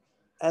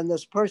 And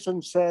this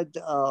person said,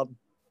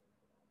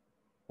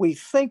 we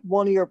think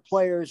one of your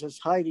players is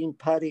hiding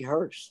Patty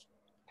Hearst.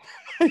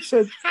 I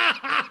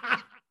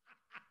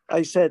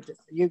said,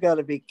 you got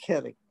to be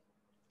kidding.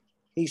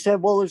 He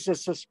said, well, there's a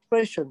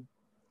suspicion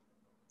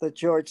that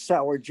George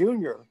Sauer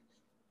Jr.,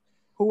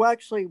 who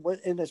actually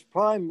in his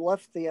prime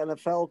left the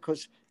NFL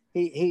because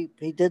he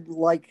didn't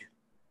like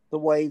the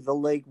way the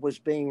league was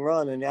being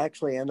run, and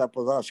actually ended up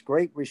with us.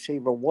 Great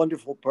receiver,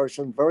 wonderful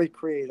person, very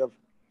creative.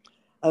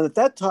 And at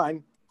that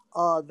time,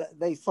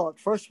 they thought,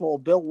 first of all,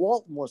 Bill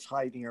Walton was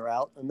hiding her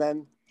out. And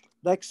then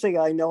next thing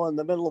I know, in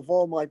the middle of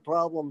all my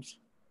problems,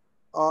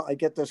 I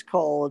get this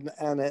call,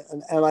 and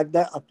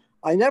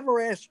I never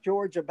asked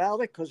George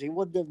about it because he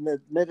wouldn't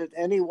admit it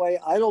anyway.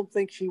 I don't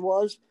think she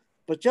was,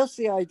 but just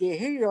the idea,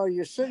 here you are,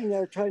 you're sitting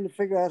there trying to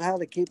figure out how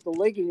to keep the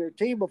league and your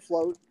team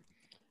afloat,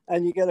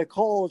 and you get a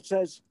call that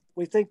says,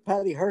 we think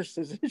Patty Hearst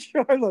is in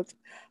Charlotte.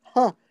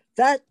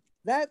 That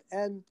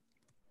and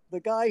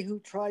the guy who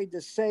tried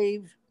to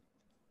save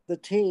the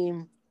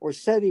team, or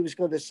said he was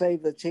going to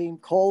save the team,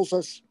 calls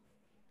us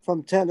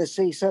from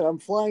Tennessee, said, I'm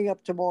flying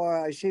up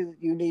tomorrow. I see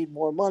that you need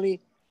more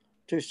money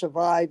to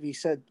survive. He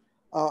said,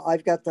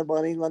 I've got the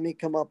money. Let me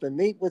come up and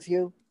meet with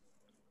you.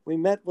 We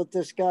met with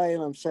this guy,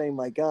 and I'm saying,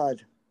 my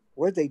God,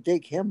 where'd they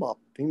dig him up?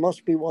 He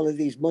must be one of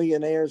these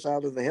millionaires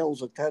out of the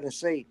hills of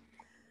Tennessee.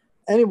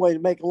 Anyway, to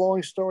make a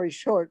long story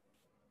short,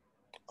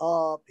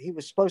 he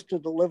was supposed to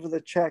deliver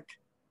the check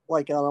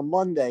like on a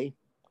Monday,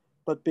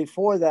 but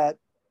before that,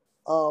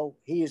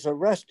 he is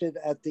arrested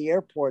at the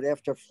airport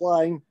after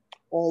flying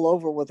all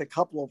over with a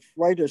couple of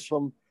writers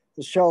from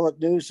the Charlotte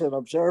News and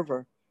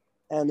Observer,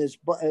 and his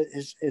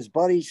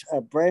buddies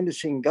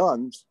brandishing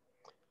guns.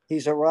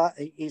 He's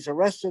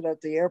arrested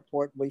at the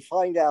airport. We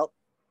find out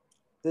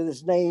that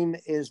his name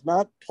is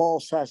not Paul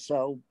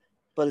Sasso,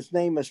 but his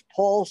name is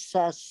Paul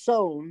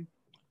Sassone,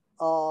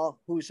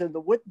 who's in the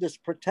Witness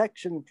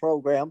Protection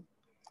Program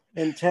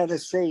in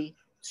Tennessee,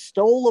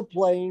 stole a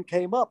plane,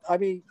 came up. I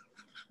mean,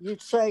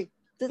 you'd say,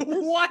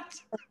 what?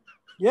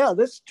 Yeah,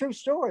 this is a true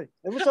story.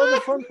 It was on the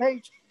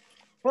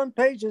front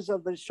pages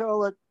of the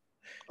Charlotte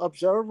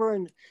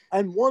Observer,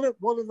 and one of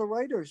the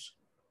writers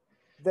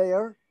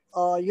there,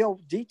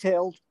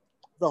 detailed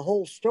the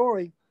whole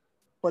story.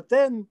 But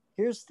then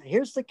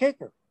here's the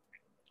kicker.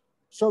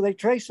 So they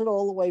trace it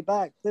all the way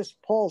back. This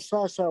Paul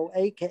Sasso,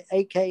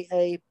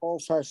 aka Paul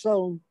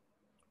Sassone,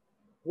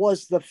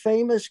 was the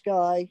famous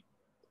guy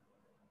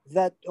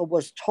that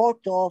was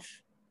talked off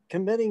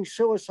committing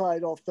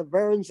suicide off the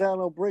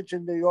Verrazano Bridge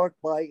in New York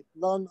by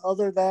none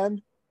other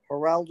than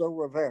Geraldo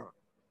Rivera.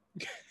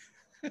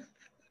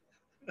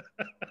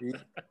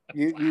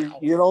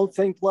 You don't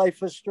think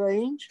life is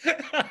strange?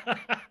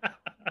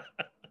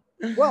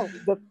 Well,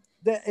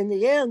 in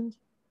the end,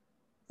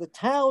 the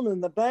town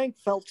and the bank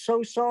felt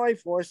so sorry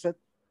for us that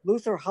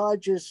Luther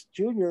Hodges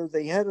Jr.,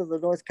 the head of the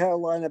North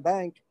Carolina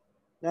Bank,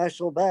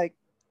 National Bank,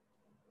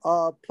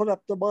 put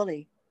up the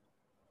money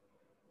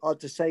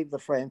to save the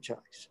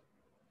franchise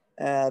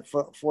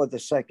for the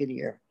second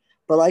year.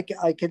 But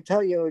I can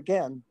tell you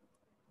again,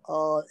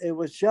 it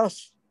was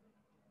just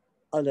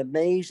an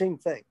amazing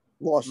thing.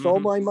 Lost all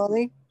my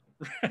money.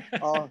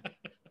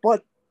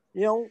 But,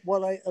 you know,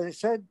 what I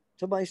said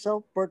to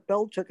myself, Bert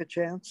Bell took a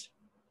chance.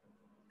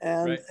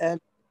 And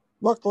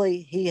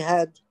luckily, he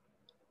had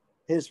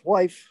his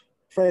wife,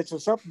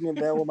 Frances Upton,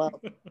 bail him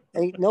out.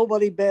 Ain't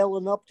nobody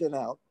bailing Upton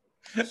out.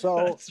 So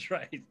that's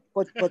right.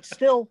 But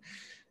still,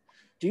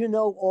 do you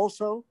know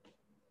also,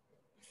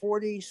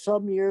 40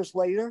 some years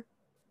later,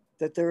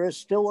 that there is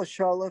still a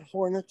Charlotte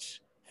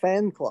Hornets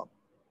fan club,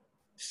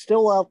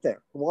 still out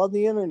there. Go on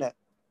the internet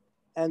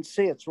and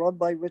see it's run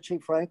by Richie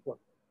Franklin.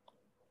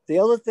 The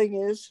other thing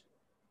is,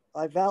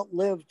 I've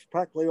outlived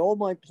practically all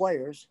my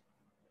players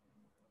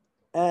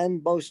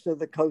and most of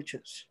the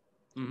coaches.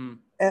 Mm-hmm.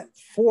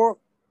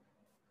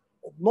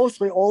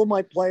 Mostly all of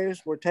my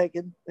players were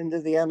taken into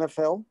the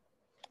NFL.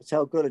 That's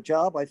how good a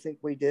job I think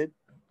we did.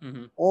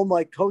 Mm-hmm. All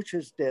my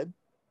coaches did.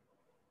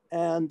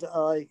 And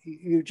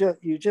you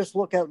just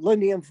look at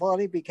Lindy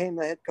Infante became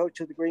the head coach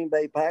of the Green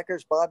Bay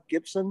Packers. Bob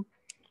Gibson,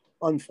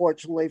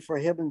 unfortunately for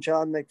him and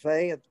John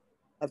McVay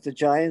at the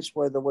Giants,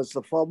 where there was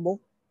the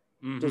fumble,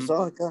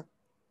 Dzonka,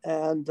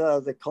 and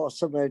that cost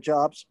them their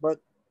jobs.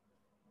 But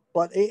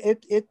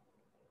it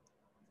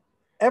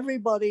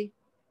everybody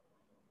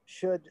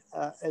should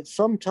at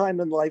some time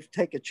in life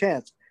take a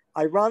chance.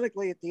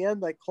 Ironically, at the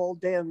end, I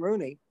called Dan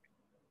Rooney.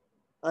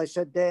 I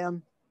said,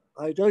 Dan,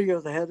 I know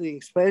you're the head of the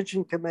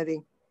expansion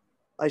committee.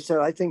 I said,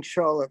 I think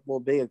Charlotte will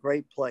be a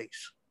great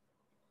place.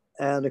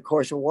 And of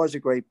course, it was a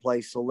great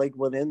place. The league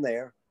went in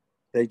there.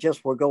 They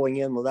just were going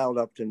in without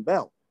Upton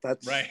Bell.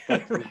 That's right.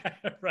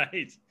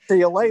 Right. See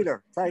you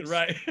later. Thanks.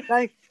 Right.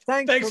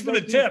 Thanks for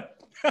the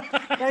tip.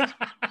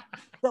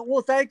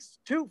 Thanks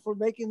too for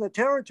making the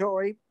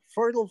territory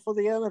fertile for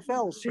the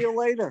NFL. See you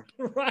later.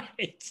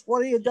 Right.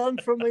 What have you done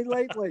for me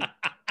lately?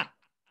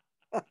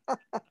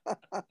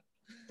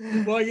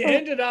 Well, you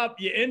ended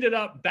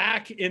up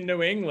back in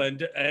New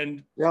England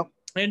and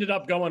ended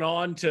up going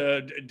on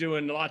to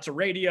doing lots of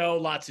radio,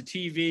 lots of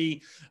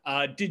TV.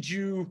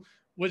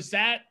 Was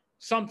that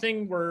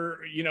something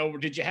where, you know,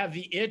 did you have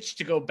the itch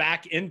to go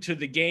back into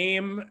the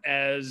game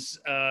as,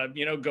 try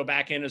to go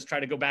back in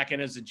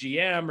as a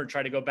GM or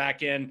try to go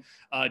back in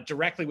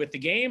directly with the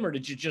game? Or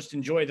did you just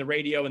enjoy the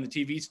radio and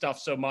the TV stuff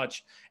so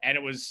much and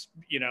it was,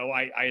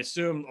 I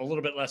assume a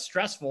little bit less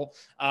stressful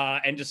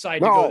and decide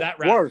to go that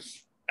route?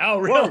 Worse. Oh,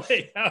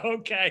 really? Worse.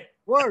 Okay.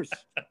 Worse.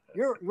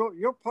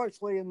 You're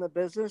partially in the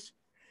business.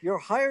 You're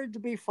hired to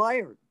be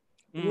fired.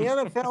 In the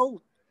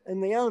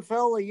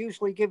NFL, they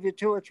usually give you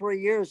 2 or 3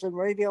 years. In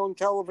radio and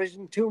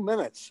television, 2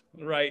 minutes.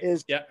 Right.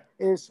 Is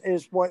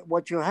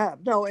what you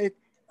have. No,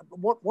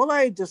 what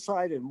I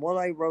decided, what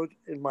I wrote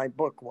in my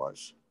book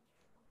was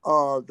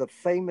the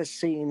famous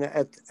scene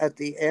at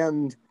the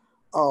end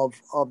of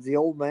The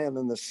Old Man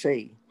and the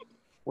Sea,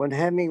 when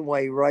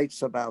Hemingway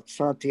writes about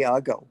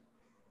Santiago,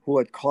 who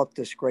had caught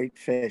this great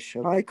fish.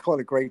 And I caught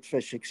a great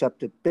fish,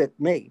 except it bit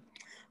me.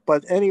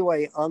 But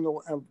anyway, on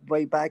the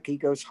way back, he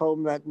goes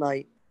home that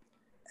night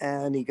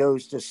and he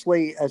goes to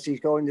sleep. As he's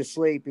going to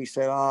sleep, he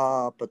said,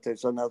 but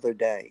there's another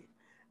day.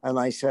 And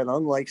I said,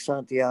 unlike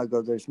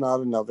Santiago, there's not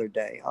another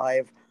day.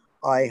 I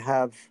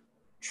have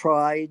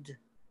tried.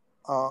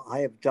 I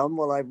have done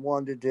what I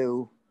wanted to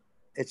do.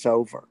 It's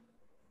over.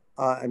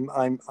 I'm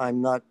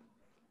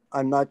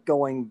not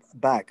going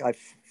back. I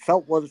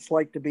felt what it's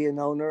like to be an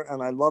owner,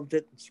 and I loved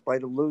it in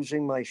spite of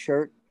losing my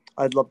shirt.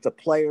 I loved the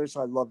players.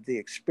 I loved the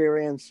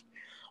experience,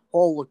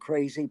 all the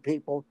crazy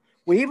people.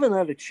 We even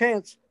had a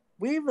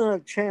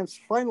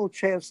final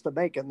chance to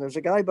make it. And there's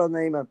a guy by the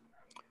name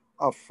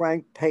of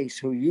Frank Pace,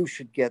 who you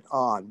should get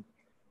on,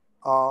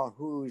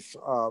 who's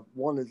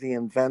one of the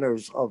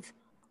inventors of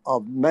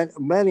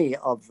many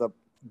of the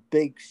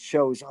big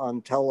shows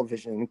on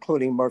television,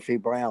 including Murphy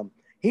Brown.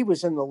 He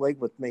was in the league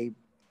with me,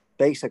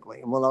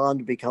 basically, and went on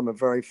to become a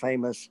very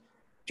famous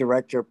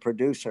director,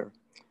 producer.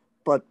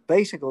 But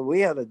basically,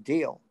 we had a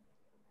deal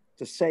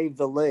to save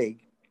the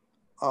league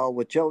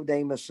with Joe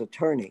Namath's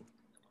attorney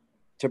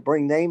to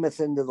bring Namath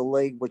into the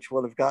league, which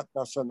would have gotten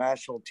us a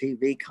national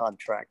TV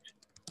contract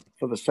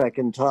for the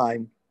second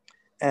time.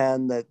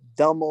 And the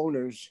dumb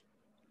owners,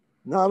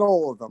 not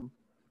all of them,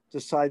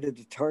 decided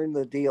to turn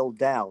the deal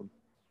down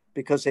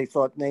because they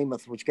thought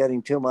Namath was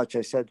getting too much.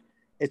 I said,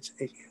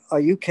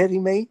 are you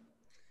kidding me?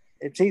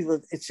 It's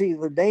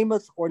either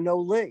Namath or no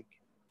league,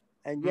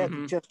 and yet it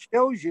Mm-hmm. just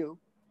shows you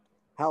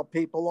how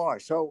people are.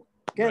 So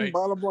again, Right.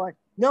 bottom line,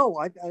 no,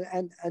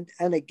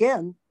 and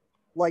again,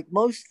 like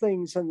most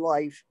things in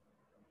life,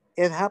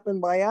 it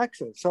happened by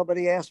accident.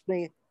 Somebody asked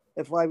me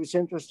if I was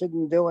interested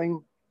in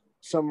doing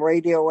some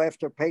radio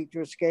after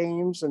Patriots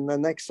games, and the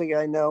next thing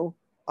I know,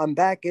 I'm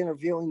back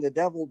interviewing the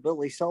devil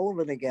Billy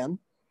Sullivan again,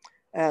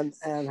 and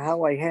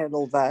how I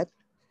handled that,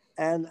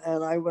 and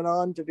I went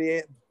on to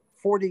be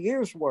 40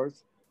 years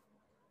worth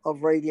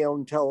of radio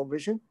and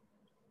television,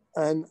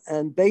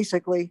 and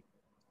basically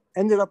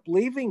ended up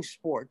leaving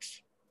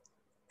sports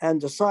and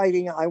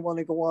deciding I want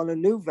to go on a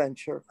new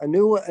venture, a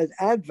new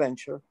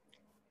adventure.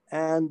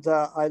 And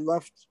I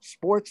left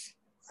sports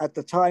at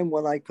the time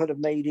when I could have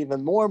made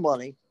even more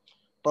money,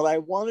 but I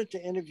wanted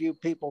to interview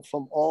people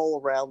from all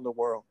around the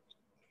world.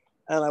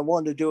 And I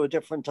wanted to do a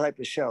different type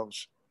of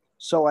shows.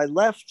 So I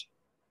left,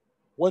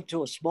 went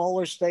to a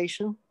smaller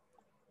station,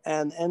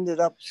 and ended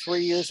up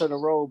 3 years in a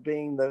row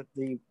being the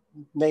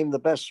named the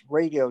best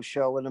radio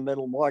show in the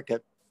middle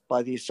market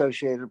by the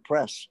Associated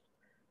Press.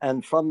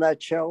 And from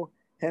that show,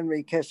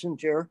 Henry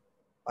Kissinger,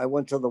 I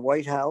went to the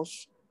White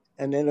House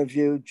and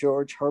interviewed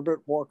George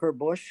Herbert Walker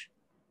Bush,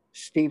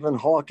 Stephen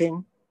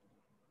Hawking,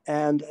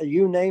 and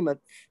you name it,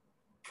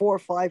 400 or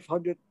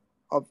 500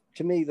 of,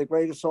 to me, the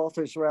greatest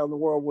authors around the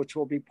world, which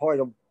will be part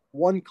of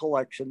one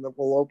collection that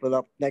will open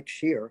up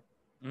next year.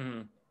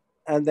 Mm-hmm.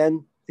 And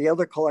then the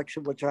other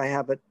collection, which I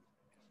have at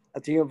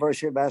the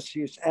University of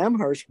Massachusetts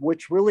Amherst,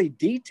 which really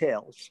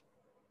details,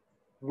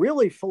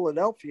 really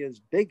Philadelphia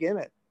is big in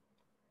it,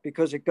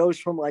 because it goes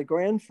from my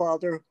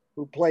grandfather,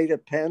 who played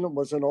at Penn and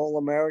was an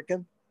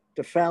All-American,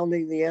 to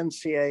founding the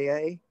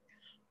NCAA,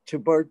 to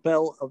Bert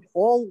Bell, of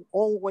all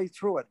the way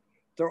through it.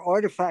 There are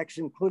artifacts,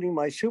 including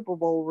my Super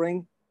Bowl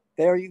ring.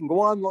 There, you can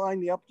go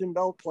online, the Upton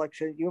Bell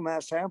collection at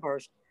UMass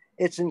Amherst.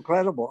 It's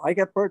incredible. I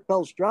got Bert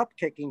Bell's drop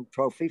kicking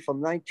trophy from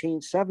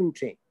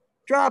 1917.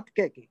 Drop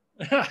kicking.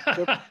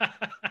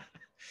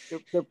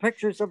 They're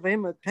pictures of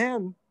him at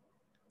Penn.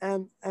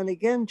 And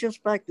again,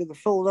 just back to the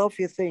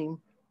Philadelphia theme,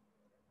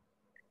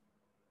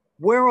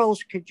 where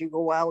else could you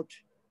go out?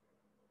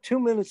 2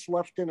 minutes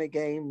left in a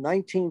game,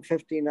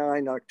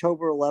 1959,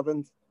 October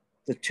 11th,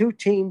 the two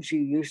teams you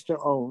used to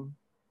own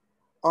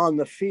on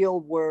the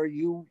field where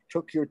you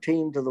took your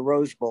team to the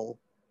Rose Bowl.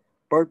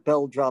 Bert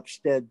Bell drops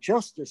dead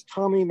just as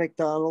Tommy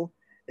McDonald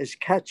is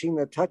catching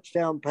the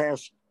touchdown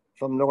pass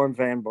from Norm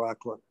Van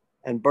Brocklin.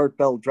 And Bert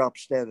Bell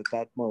drops dead at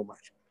that moment.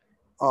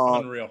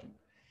 Unreal.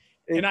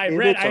 And I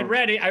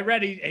read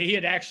he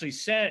had actually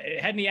said,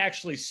 hadn't he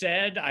actually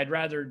said, I'd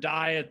rather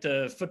die at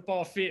the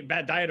football field,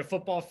 die at a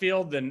football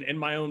field than in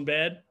my own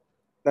bed?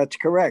 That's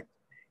correct.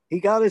 He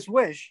got his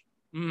wish.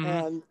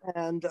 Mm-hmm.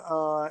 And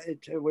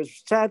it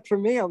was sad for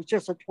me. I was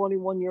just a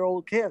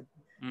 21-year-old kid.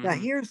 Mm-hmm. Now,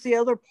 here's the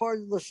other part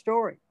of the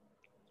story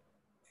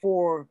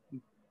for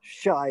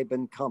Scheib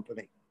and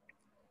company,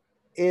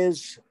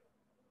 is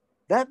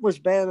that was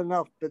bad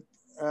enough, but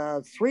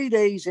 3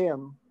 days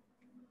in,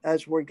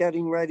 as we're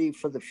getting ready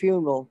for the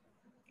funeral,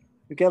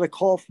 we get a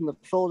call from the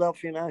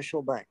Philadelphia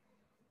National Bank.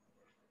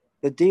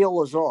 The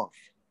deal is off.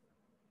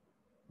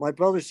 My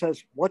brother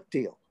says, what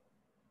deal?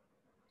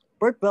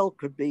 Bert Bell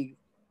could be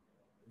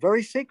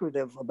very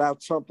secretive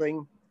about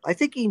something. I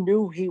think he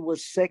knew he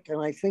was sick,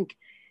 and I think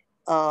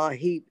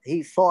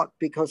he thought,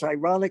 because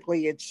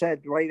ironically it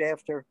said right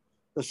after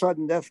the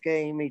sudden death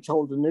game, he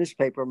told the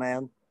newspaper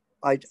man,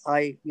 I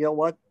you know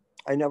what?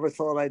 I never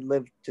thought I'd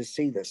live to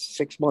see this.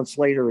 6 months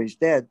later, he's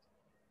dead.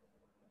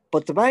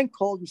 But the bank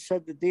called and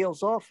said the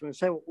deal's off. And I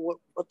said, what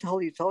the hell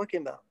are you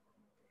talking about?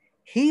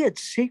 He had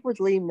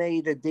secretly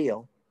made a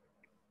deal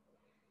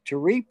to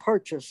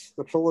repurchase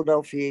the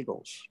Philadelphia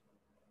Eagles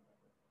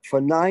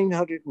for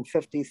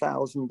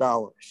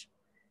 $950,000.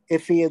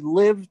 If he had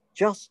lived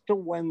just to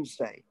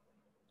Wednesday,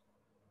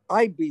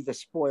 I'd be the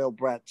spoiled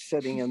brat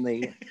sitting in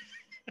the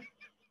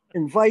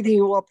inviting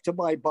you up to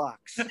my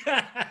box.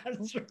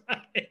 That's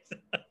right.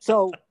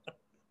 So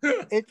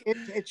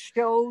it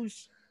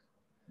shows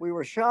we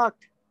were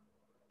shocked.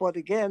 But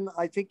again,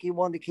 I think he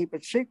wanted to keep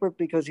it secret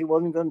because he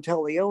wasn't going to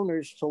tell the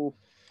owners till,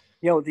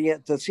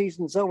 the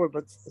season's over.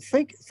 But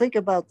think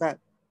about that.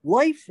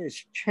 Life is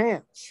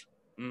chance.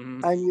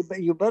 Mm-hmm. And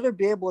you better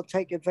be able to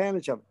take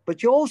advantage of it.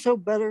 But you also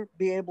better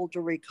be able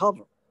to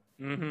recover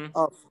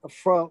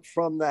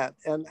from that.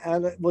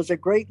 And it was a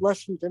great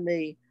lesson to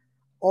me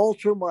all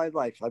through my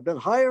life. I've been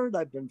hired.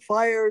 I've been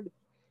fired.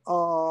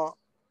 I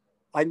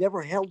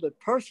never held it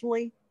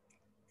personally.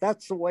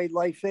 That's the way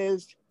life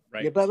is.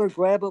 Right. You better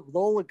grab it with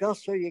all the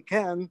gusto you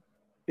can,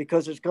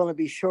 because it's going to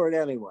be short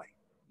anyway.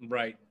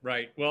 Right.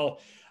 Well,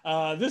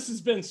 this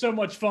has been so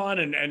much fun,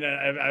 and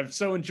I've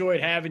so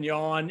enjoyed having you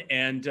on.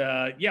 And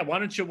why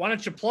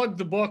don't you plug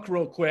the book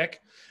real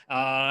quick,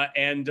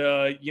 and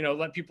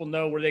let people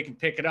know where they can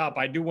pick it up.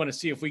 I do want to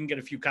see if we can get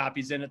a few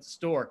copies in at the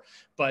store,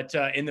 but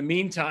in the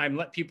meantime,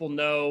 let people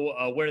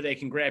know where they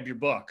can grab your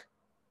book.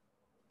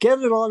 Get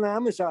it on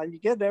Amazon. You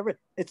get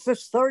it's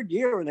this third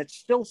year, and it's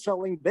still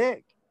selling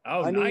big.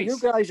 Oh, I mean, you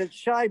guys at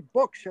Scheib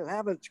Books should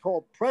have it. It's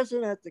called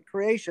President at the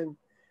Creation,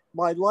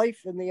 my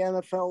life in the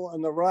NFL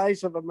and the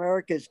rise of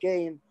America's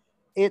game,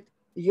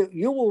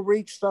 you will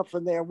read stuff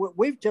in there.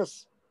 We've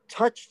just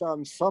touched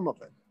on some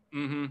of it.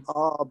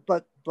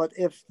 But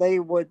if they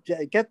would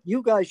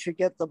you guys should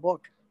get the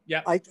book.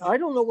 Yeah. I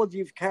don't know whether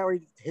you've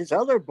carried his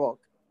other book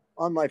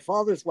on my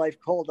father's life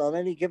called On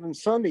Any Given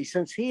Sunday,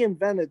 since he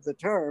invented the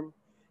term.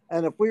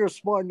 And if we were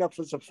smart enough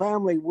as a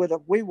family,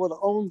 we would have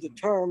owned the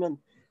term,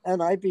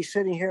 and I'd be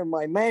sitting here in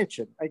my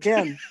mansion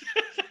again.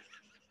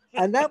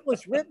 And that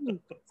was written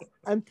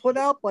and put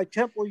out by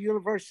Temple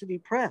University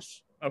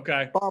Press.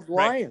 Okay. Bob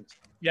Lyons.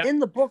 Yeah. In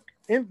the book,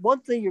 in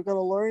one thing you're going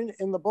to learn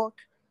in the book,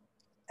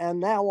 and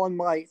now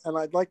and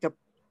I'd like to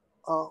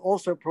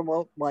also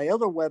promote my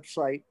other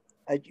website,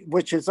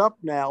 which is up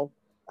now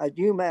at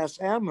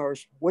UMass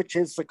Amherst, which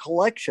is the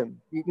collection.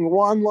 You can go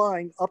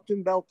online,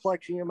 Upton Bell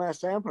Collection,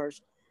 UMass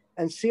Amherst,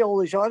 and see all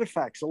these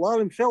artifacts, a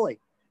lot in Philly.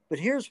 But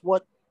here's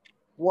what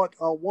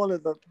one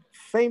of the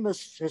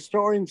famous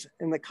historians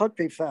in the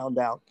country found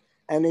out,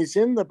 and is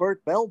in the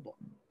Burt Bell book,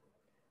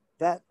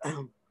 that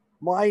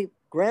my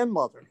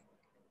grandmother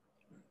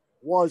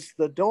was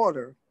the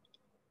daughter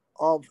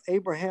of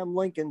Abraham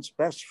Lincoln's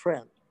best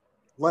friend,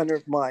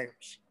 Leonard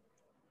Myers.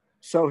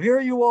 So here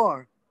you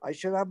are. I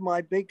should have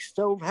my big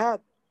stove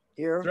hat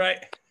here,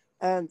 right,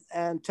 and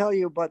tell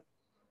you, but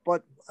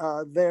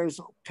there's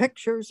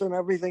pictures and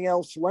everything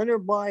else.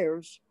 Leonard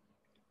Myers,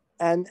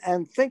 and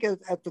think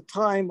at the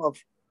time of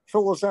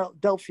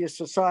Philadelphia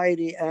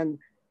society,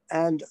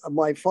 and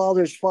my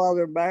father's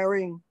father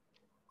marrying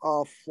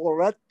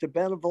Florette de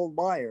Benneville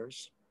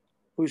Myers,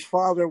 whose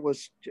father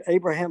was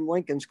Abraham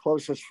Lincoln's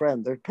closest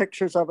friend. There are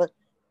pictures of it.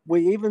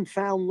 We even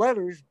found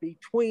letters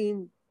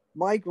between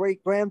my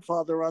great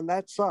grandfather on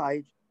that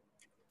side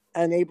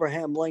and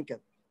Abraham Lincoln.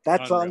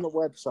 That's unreal. On the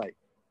website.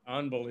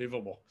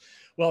 Unbelievable.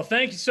 Well,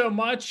 thank you so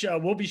much.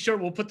 We'll be sure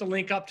we'll put the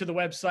link up to the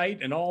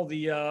website and all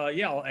the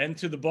and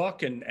to the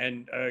book.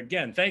 And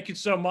again, thank you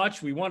so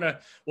much. We want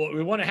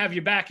to have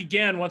you back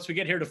again once we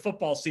get here to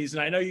football season.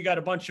 I know you got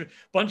a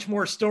bunch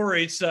more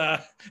stories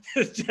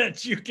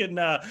that you can.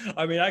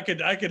 I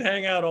could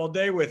hang out all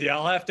day with you.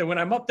 I'll have to when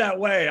I'm up that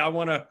way. I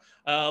want to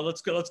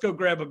let's go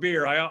grab a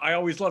beer. I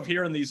always love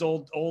hearing these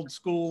old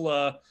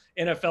school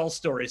NFL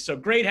stories. So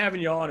great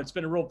having you on. It's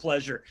been a real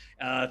pleasure.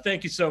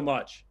 Thank you so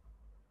much.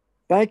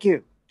 Thank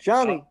you,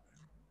 Johnny.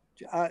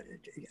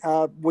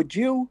 Would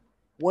you,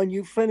 when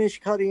you finish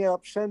cutting it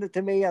up, send it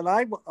to me? And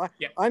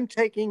I'm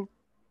taking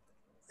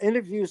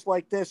interviews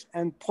like this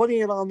and putting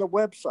it on the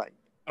website.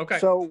 Okay.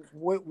 So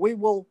we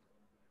will,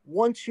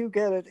 once you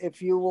get it,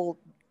 if you will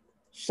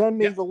send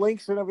me the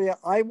links and everything,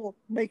 I will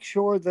make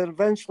sure that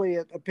eventually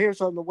it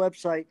appears on the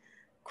website.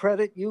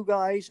 Credit you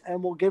guys,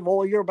 and we'll give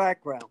all your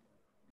background.